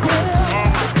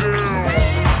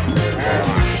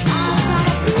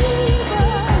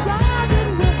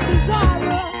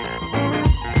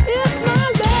 It's my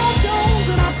love Jones,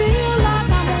 and I feel like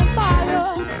I'm on fire.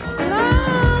 And I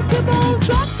keep on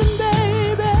trucking,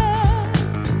 baby.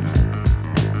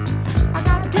 I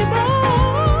got to keep on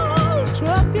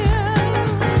trucking.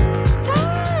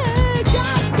 Hey,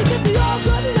 got to get your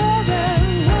good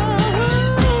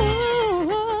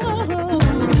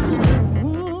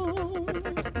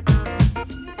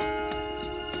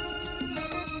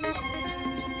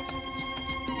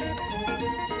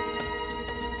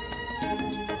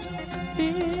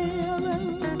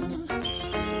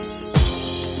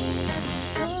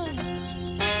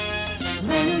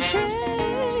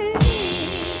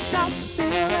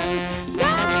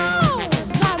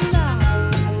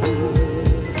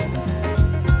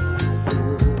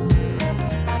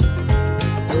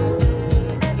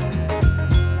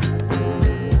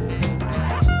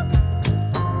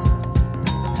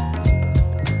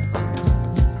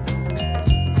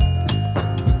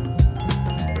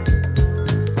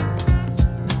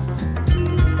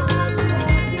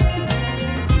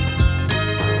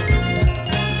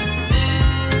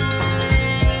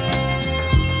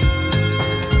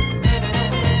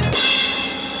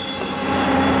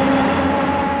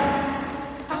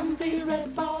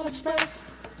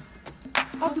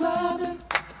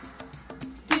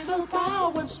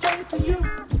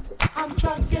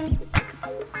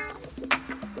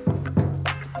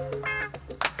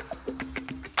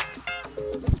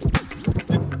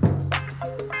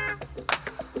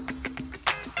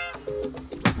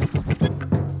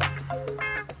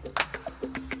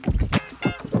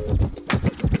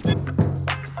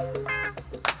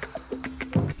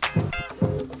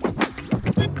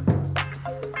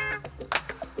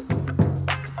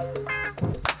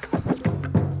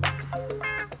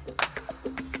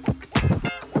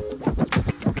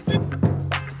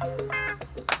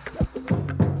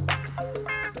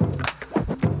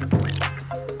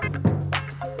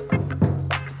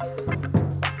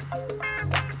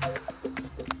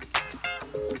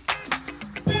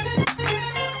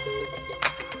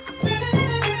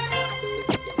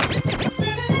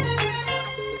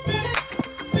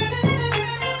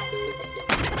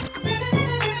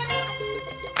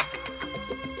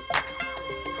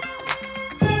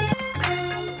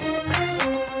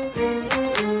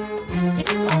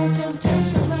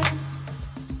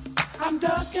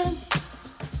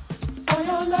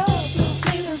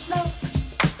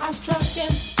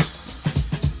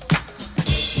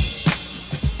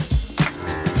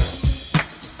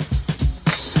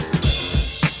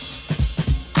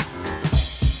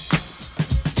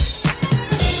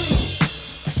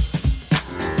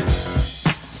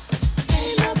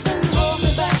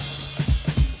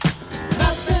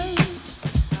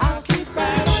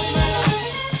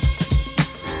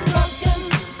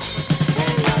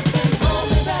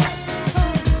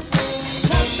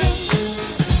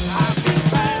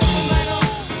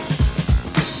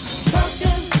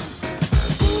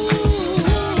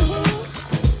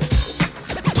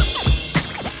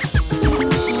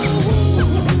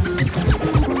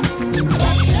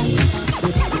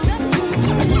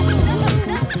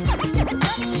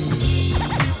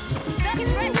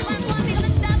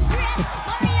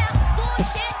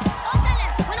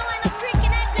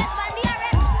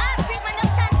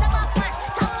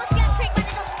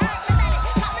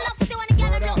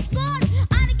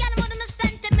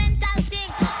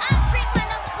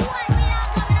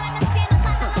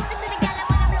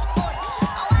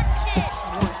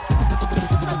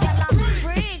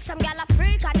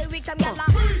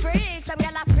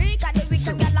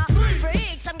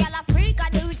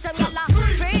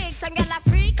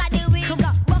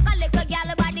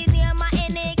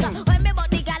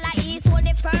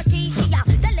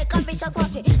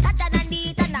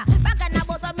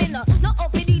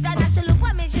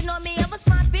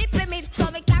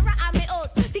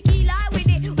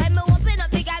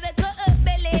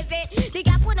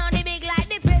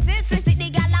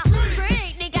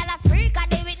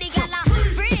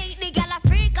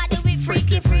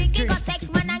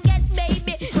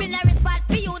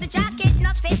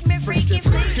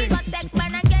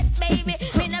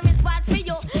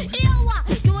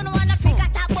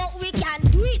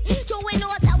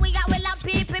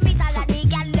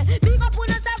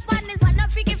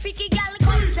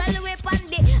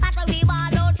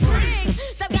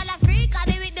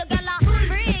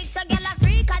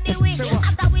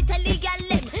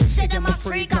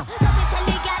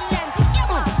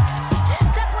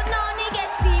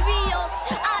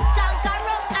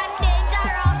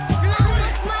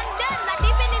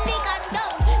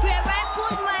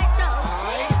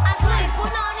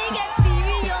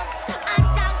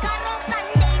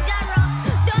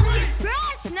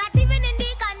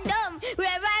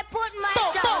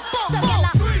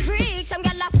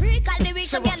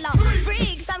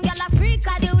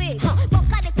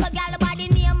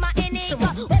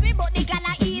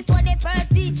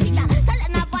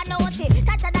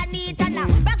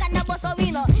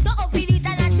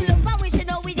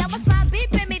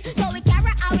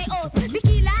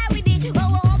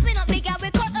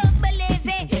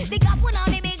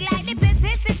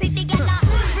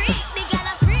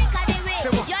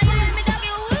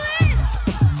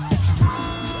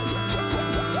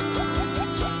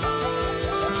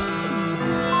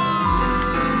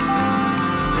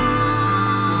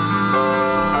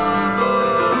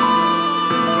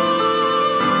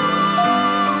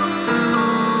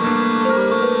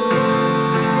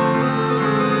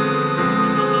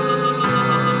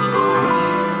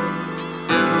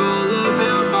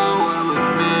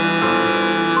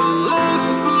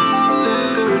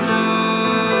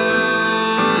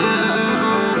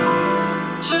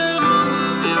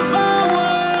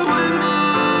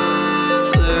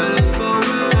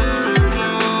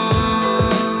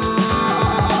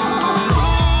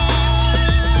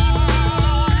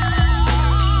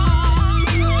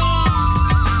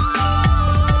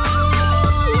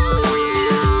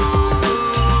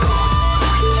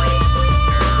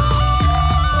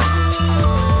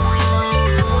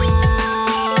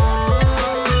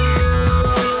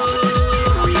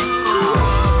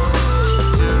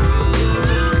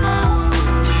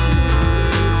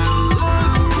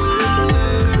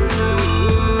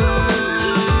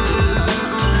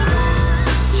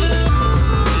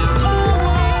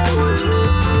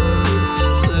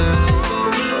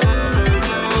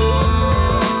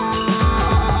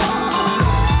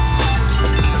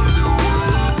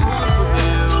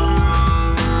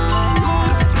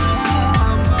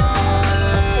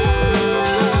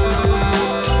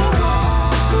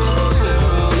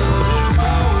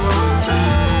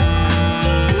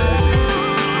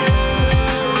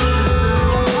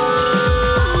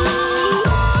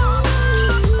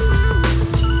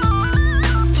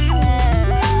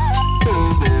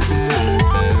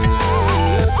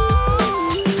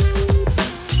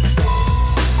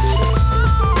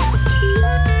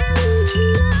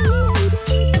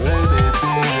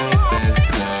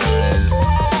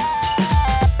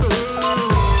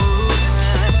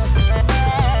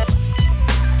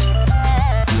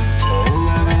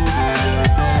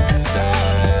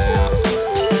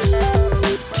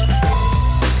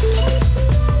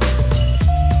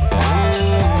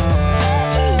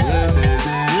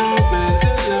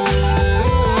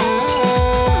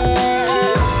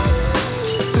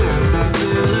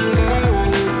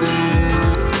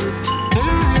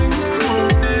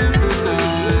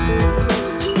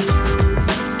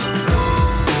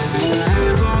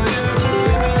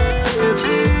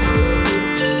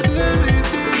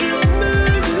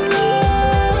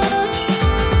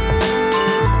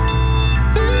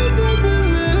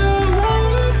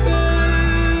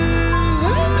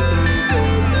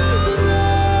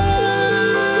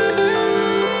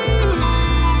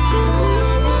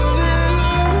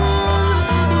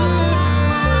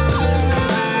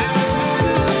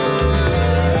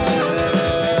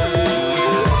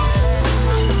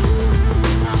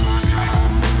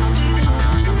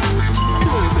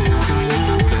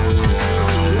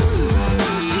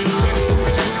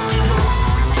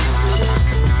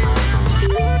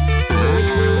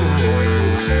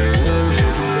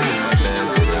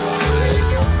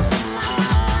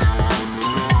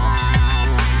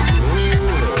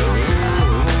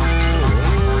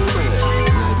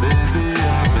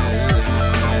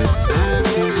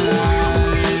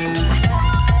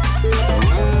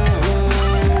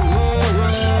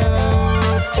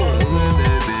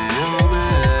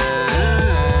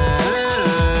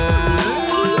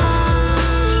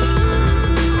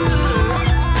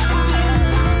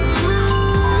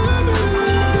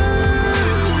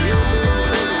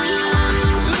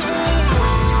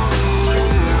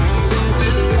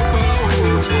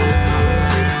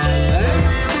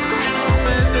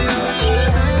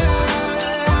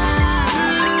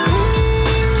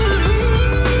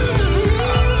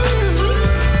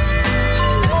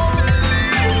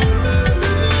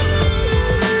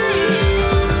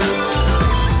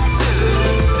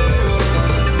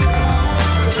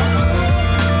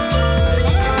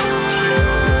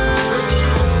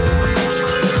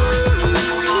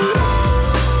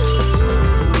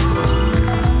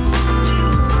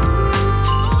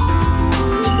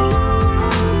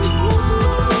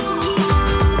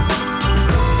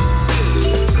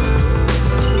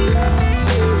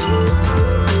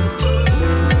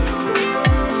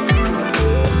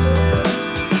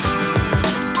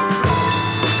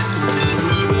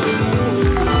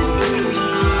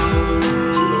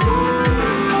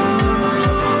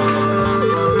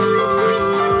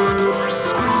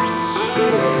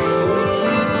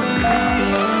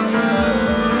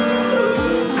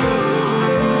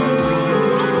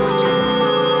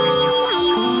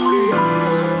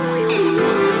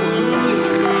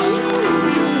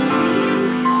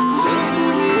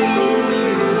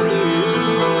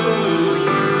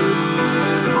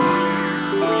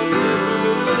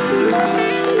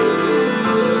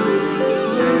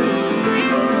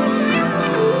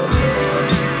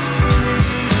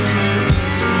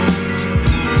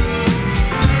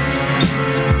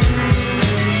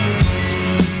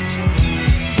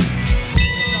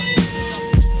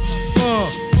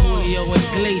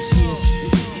Iglesias.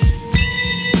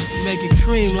 Make it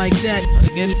cream like that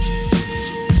again.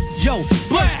 Yo,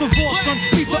 first of all, son,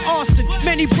 beat the arson.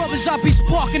 Many brothers I be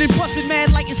sparking and busting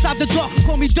mad like inside the dark.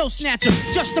 Call me dough snatcher,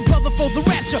 just a brother for the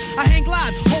rapture. I hang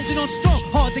glide, holding on strong,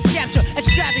 hard to capture.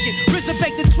 Extravagant,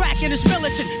 resurrect the track and it's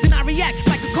militant. Then I react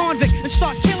like a convict and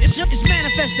start killing. It's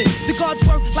manifested. The gods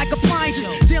work like appliances.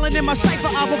 Dealing in my cipher,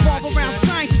 I revolve around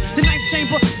sciences. The ninth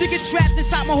chamber, you get trapped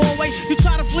inside my hallway. You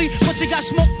try to flee, but you got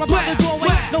smoke right by the doorway.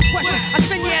 No question, I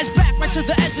send your ass back right to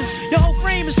the essence. Your whole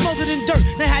frame is smothered in dirt.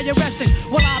 Now how you resting?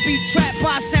 Well, I'll be trapped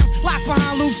by sounds, locked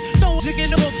behind loops. No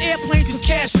zigging up airplanes, cause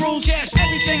cash rules.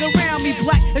 Everything around me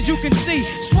black, as you can see.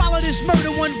 Swallow this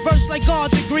murder one verse like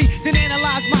God degree. Then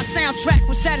analyze my soundtrack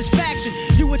with satisfaction.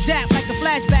 You adapt like a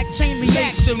flashback chain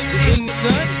reaction.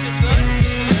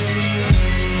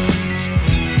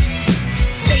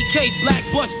 AK's black,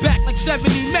 bust back like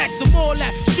 70 max. I'm all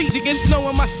that streets again,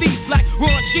 knowing my steez black.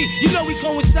 Raw G, you know he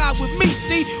coincide with me,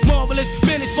 see? Marvelous,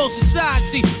 menace for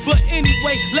society. But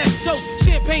anyway, let's toast.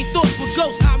 Champagne thoughts with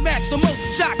ghosts. I max the most.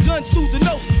 Shotguns through the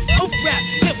notes. Oof rap,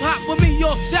 hip hop for me,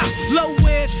 York top. Low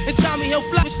wears and Tommy Hill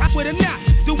flash with a knot.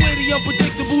 The witty,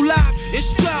 unpredictable live.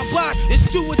 It's drive-by, it's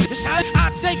do it.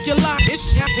 I take your life.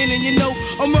 It's and then you know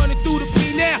I'm running through the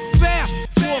P now. Foul.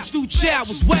 Walk through chow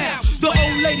was wild. The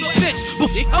old lady snitch.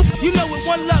 You know it,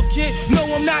 one love, kid. No,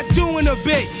 I'm not doing a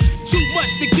bit. Too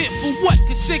much to get for what?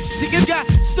 Cause 6 niggas got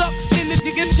stuck in this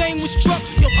nigga chain was truck.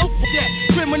 Yo, oh for that.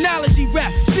 Criminology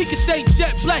rap. Sneaker state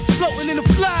jet black. Floating in the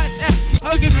flies.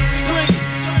 Hugging great.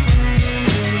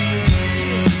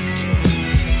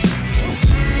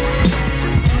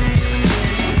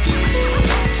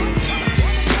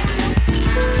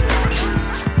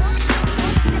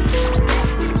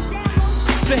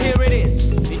 So here it is.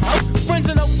 Friends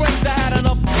and no friends, I had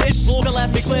enough fish to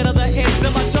last me clear to the end.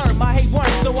 Till my turn, my hate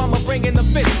works, so I'ma bring in the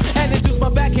fist and induce my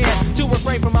backhand to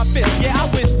refrain from my fist. Yeah, I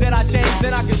wish that I changed,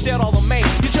 then I could shed all the main.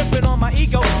 You tripping on my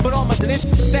ego, but all my shit is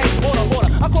sustained. Order,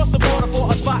 I cross the border for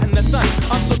a spot in the sun.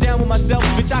 I'm so down with myself,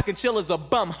 bitch, I can chill as a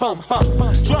bum.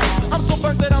 Drunk, I'm so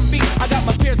burnt that I'm beat. I got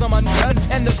my peers on my nut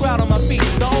and the crowd on my feet.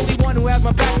 The only one who has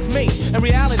my back is me. In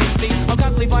reality, see, I'm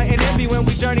constantly fighting envy when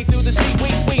we journey through the sea.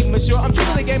 We, monsieur, I'm true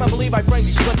to the game, I believe I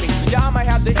frankly slipping. Yeah, I might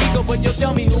have the ego, but you'll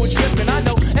tell me who is tripping. I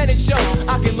know, and it shows.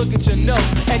 I can look at your nose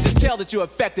and just tell that you're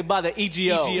affected by the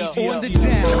EGO. On the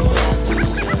down low.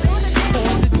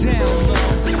 On the down low.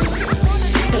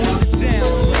 On the down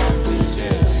low.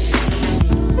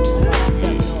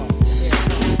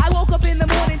 I woke up in the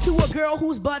morning to a girl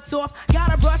whose butt's off.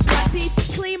 Gotta brush my teeth,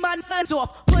 clean my nuts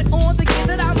off. Put on the gear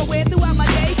that I'ma wear throughout my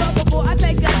day. But before I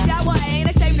take a shower, I ain't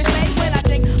ashamed to say when I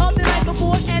think of the night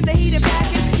before and the heat and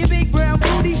passion. Your big brown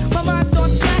booty, my mind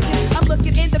starts flashing. I'm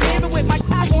looking in the mirror with my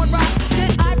eye on rock.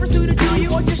 Should I pursue to do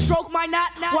you or just stroke my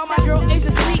knot? While my girl is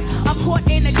asleep, I'm caught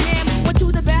in a jam. Went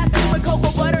to the bathroom with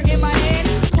cocoa butter in my hand.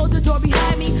 Closed the door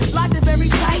behind me, locked it very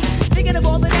tight. Thinking of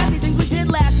all the nasty things we did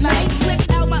last night. Slipped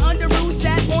out my underoos,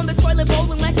 sat on the toilet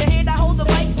bowl and let the hand I hold the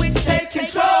mic with take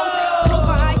control. Close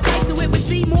my eyes tight so it would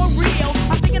seem more real.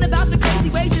 I'm thinking about the crazy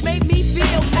ways you made me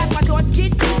feel. As my thoughts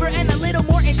get deeper and a little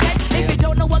more intense. If you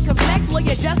don't know what complex, well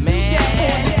you're just too dead.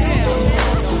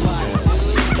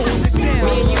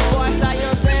 Me and you Farside, you know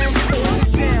what I'm saying?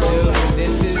 This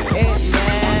is it,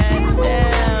 man.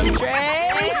 Damn,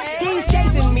 Trey. He's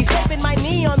chasing me, scraping my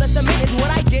knee on the cement is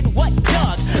what I did. What,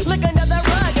 Doug? Look under the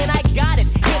rug and I got it.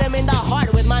 Hit him in the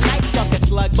heart with my knife, stuck a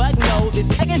slug. But no, this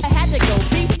I guess I had to go.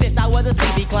 Beat this, I was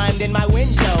asleep, he climbed in my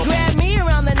window. Grabbed me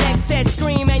around the neck, said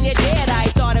scream and you're dead. I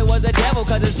thought it was the devil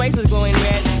cause his face was glowing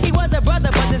red. He was a brother,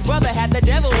 but his brother had the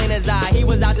devil in his eye. He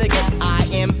was out to get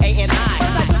I-M-A-N-I.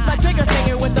 First I took my trigger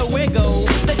finger with a wiggle.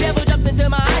 The devil jumps into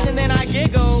my eyes and then I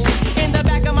giggle. In the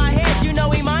back of my head, you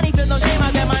know Imani feels no shame.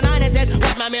 I grabbed my 9 and said,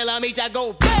 watch my millimeter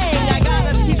go bang. I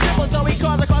got him, he's crippled so he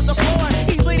crawls across the floor.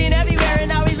 He's bleeding everywhere and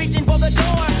now he's reaching for the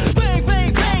door. Bang,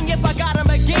 bang, bang, if I got him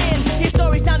again. His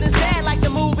story sounded sad like the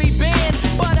movie Ben.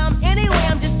 But anyway,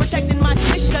 I'm just protecting my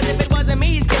fish. Cause if it wasn't me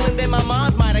he's killing, then my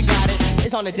mom's might have got it.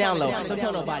 It's on the down low. Don't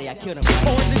tell nobody I killed him.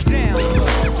 On the down low.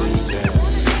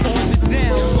 On the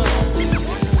down low.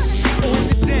 On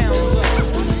the down low.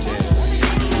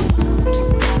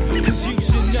 Cause you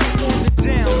should know. On the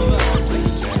down low.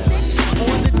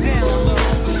 On the down low.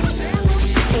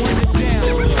 On the down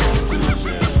low.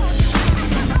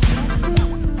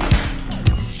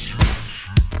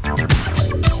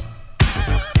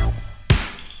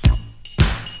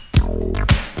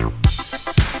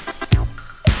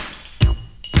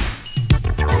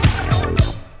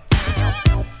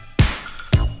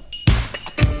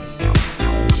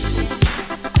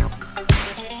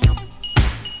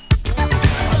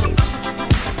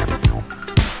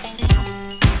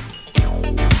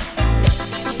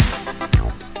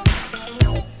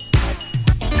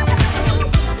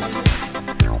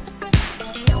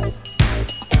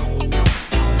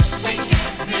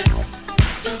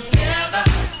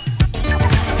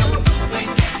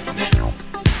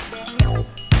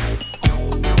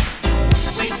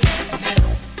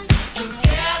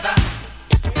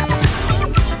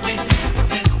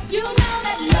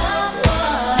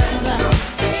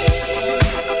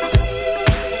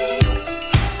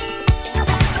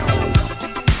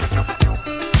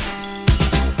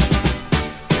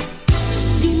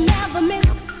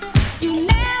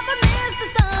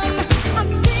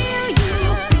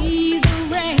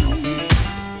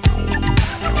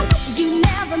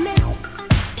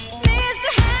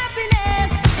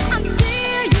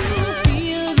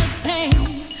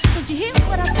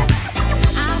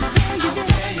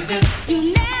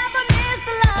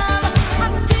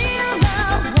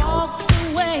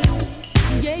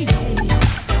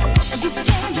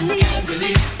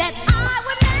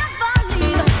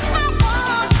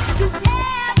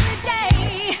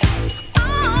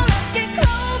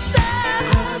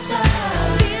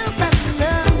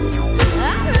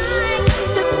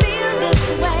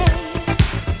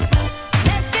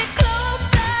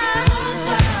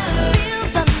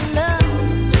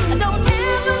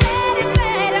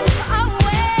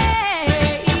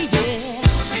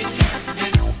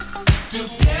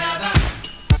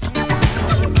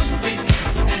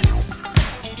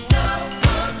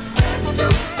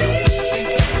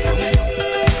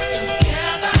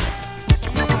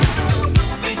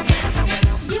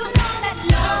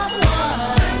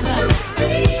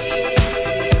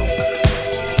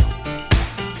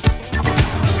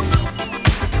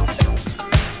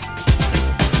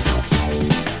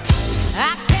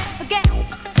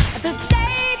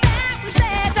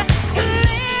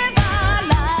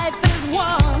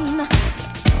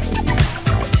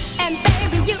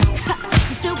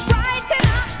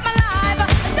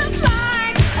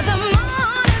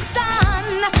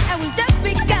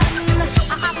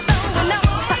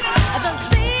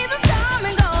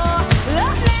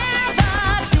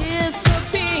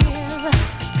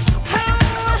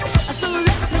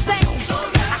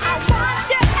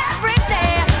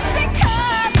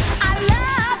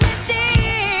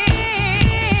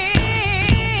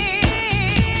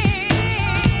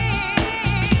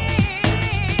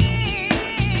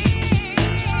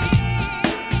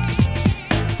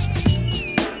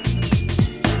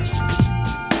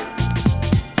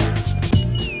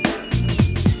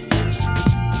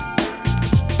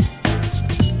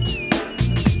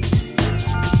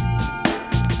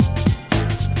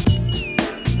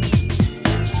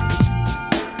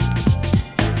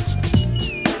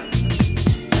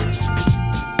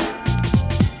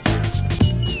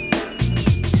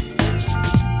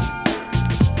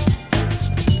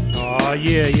 Oh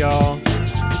yeah, y'all.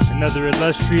 Another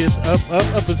illustrious up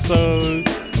episode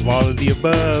of All of the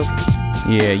Above.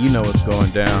 Yeah, you know what's going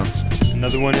down.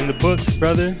 Another one in the books,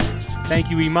 brother. Thank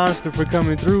you, E-Monster, for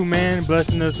coming through, man.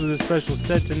 Blessing us with a special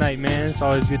set tonight, man. It's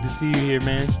always good to see you here,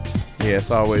 man. Yeah, it's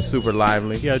always super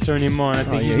lively. Yeah, turn him on. I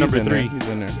think he's number 3. He's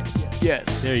in there.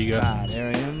 Yes. There you go.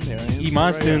 There I am.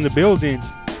 E-Monster in the building.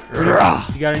 You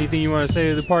got anything you want to say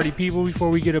to the party people before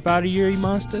we get up out of here,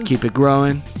 E-Monster? Keep it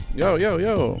growing.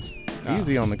 Yo.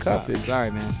 Easy on the cuff. Sorry,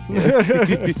 man.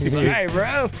 Sorry,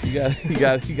 bro.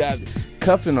 You got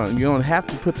cuffing on. You don't have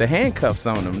to put the handcuffs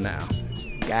on them now.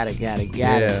 Got it.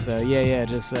 So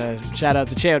just shout out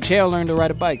to Chael. Chael learned to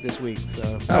ride a bike this week.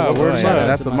 So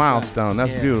that's a milestone.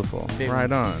 That's Yeah. beautiful.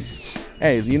 Right on.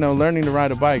 Hey, learning to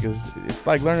ride a bike it's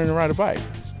like learning to ride a bike.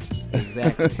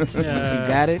 Exactly. Once you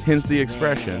got it. Hence the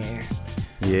expression.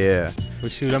 Yeah. Well,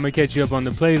 shoot, I'm going to catch you up on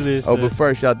the playlist. Oh, but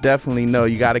first, y'all definitely know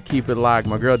you got to keep it locked.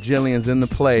 My girl Jillian's in the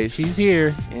place. She's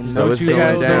here. And so don't it's you going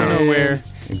guys down. go nowhere.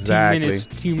 Exactly.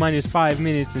 T-minus 5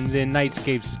 minutes, and then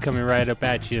Nightscapes is coming right up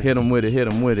at you. Hit 'em with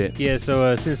it. Yeah,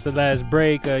 so since the last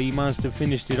break, E-Monster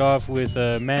finished it off with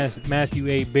Matthew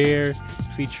A. Bear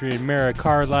featuring Mara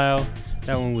Carlisle.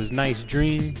 That one was Nice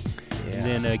Dream. Yeah.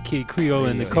 And then Kid Creole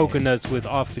and the Coconuts with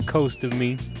Off the Coast of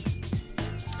Me.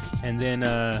 And then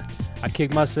I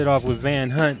kicked my set off with Van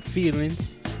Hunt,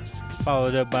 Feelings,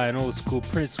 followed up by an old school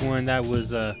Prince one that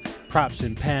was Props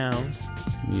and Pounds.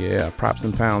 Yeah, props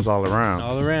and pounds all around.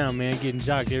 All around, man, getting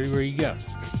jocked everywhere you go.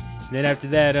 And then after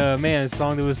that, a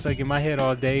song that was stuck in my head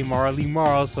all day, Marley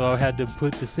Marl, so I had to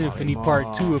put the Symphony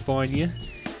Part 2 up on you.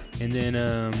 And then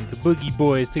the Boogie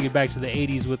Boys took it back to the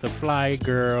 80s with a Fly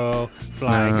Girl.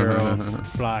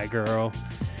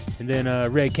 And then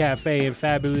Red Cafe and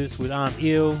Fabulous with I'm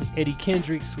Ill. Eddie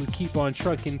Kendricks with Keep On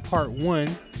Truckin' Part 1.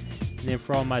 And then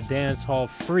for all my dance hall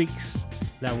freaks,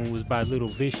 that one was by Little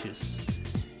Vicious.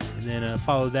 And then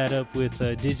followed that up with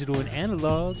Digital and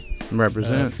Analog.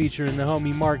 Represent. Featuring the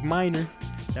homie Mark Minor.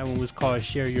 That one was called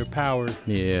Share Your Power.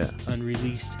 Yeah.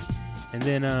 Unreleased. And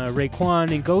then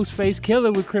Raekwon and Ghostface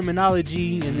Killer with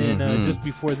Criminology. And then just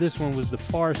before this one was The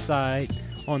Far Side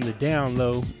on the Down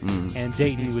Low. And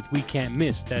Dayton with We Can't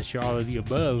Miss. That's your All of the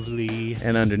Above, Lee.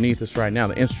 And underneath us right now,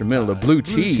 the instrumental of Blue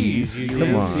Cheese.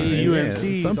 Come on.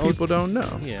 UMCs. Some people don't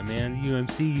know. Yeah, man.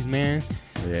 UMCs, man.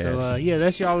 Yes. So,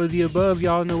 that's your All of the Above.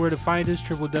 Y'all know where to find us.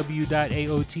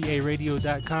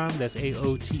 www.aotaradio.com. That's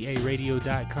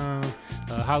aotaradio.com.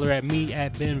 Holler at me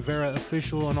at Ben Vera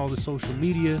Official on all the social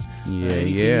media. Anything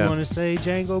you want to say,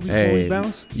 Django, before we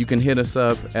bounce? You can hit us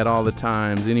up at all the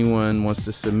times. Anyone wants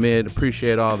to submit.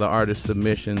 Appreciate all the artist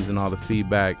submissions and all the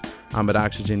feedback. I'm at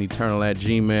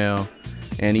oxygeneterna@gmail.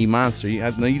 And E-Monster,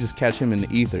 I know you just catch him in the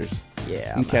ethers.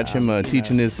 Yeah. You catch him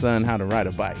teaching his son how to ride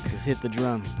a bike. Just hit the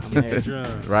drum.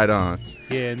 Right on.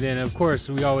 Yeah, and then, of course,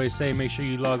 we always say make sure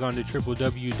you log on to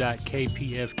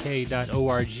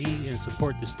www.kpfk.org and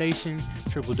support the station.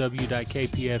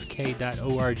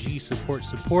 www.kpfk.org.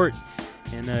 Support.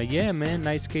 And, man,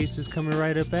 Nightscapes is coming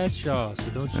right up at y'all, so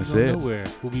don't you go nowhere.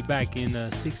 We'll be back in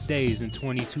 6 days and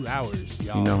 22 hours,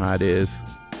 y'all. You know how it is.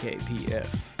 KPF.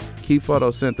 Keep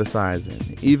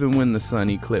photosynthesizing, even when the sun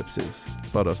eclipses.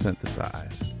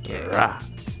 Photosynthesize. Yeah.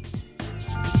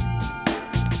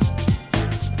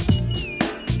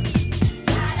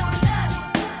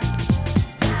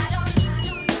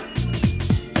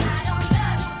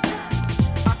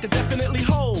 I could definitely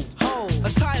hold a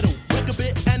title, break a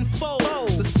bit and fold.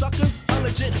 The suckers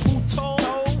unlegit who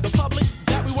told the public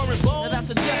that we weren't bold. Now that's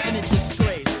a definite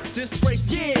disgrace. Disgrace,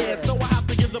 yeah. So I have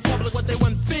to give the public what they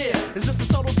want fear. It's just a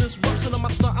total disruption of my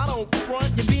stunt. I don't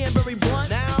front. You're being very blunt.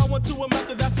 Now I went to a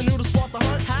method that's new to spark the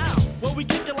hunt. How? Well, we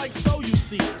kick it like so, you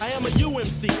see. I am a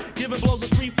UMC, giving blows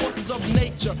of 3 forces of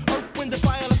nature. Earth, wind, and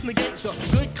fire, let's negate the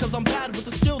good, cause I'm bad with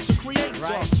the skill to create.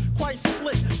 Right. Quite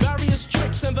slick, various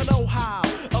tricks and the know-how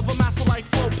of a master like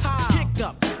Flo Pal. Kick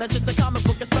up. That's just a comic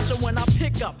book, especially when I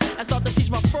pick up and start to teach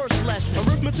my first lesson.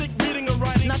 Arithmetic, reading, and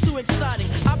writing. Not too exciting.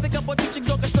 I pick up what teachings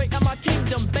orchestrate in my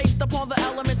kingdom. Based upon the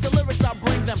elements and lyrics I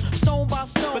bring them. Stone by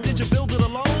stone. But did you build it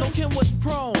alone? No Kim was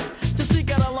prone to seek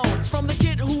out alone. From the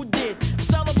kid who did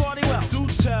sell the party well. Do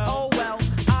tell. Oh well,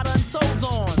 I done told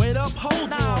on. Wait up, hold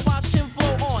now on. Watch him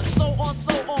flow on. So on.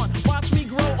 Watch me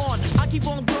grow on. I keep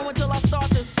on growing till I start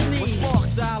to sneeze. What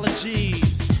sparks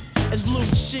allergies? It's blue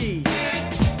cheese.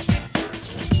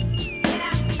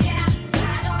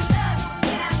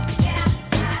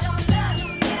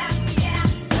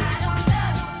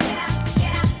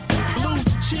 Blue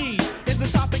cheese is the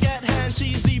topic at hand,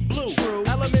 cheesy blue. True.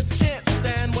 Elements can't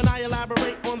stand when I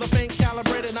elaborate on the faint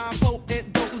calibrated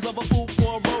non-potent doses of a food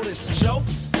for rodents.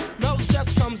 Jokes? No,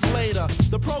 just comes later.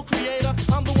 The procreator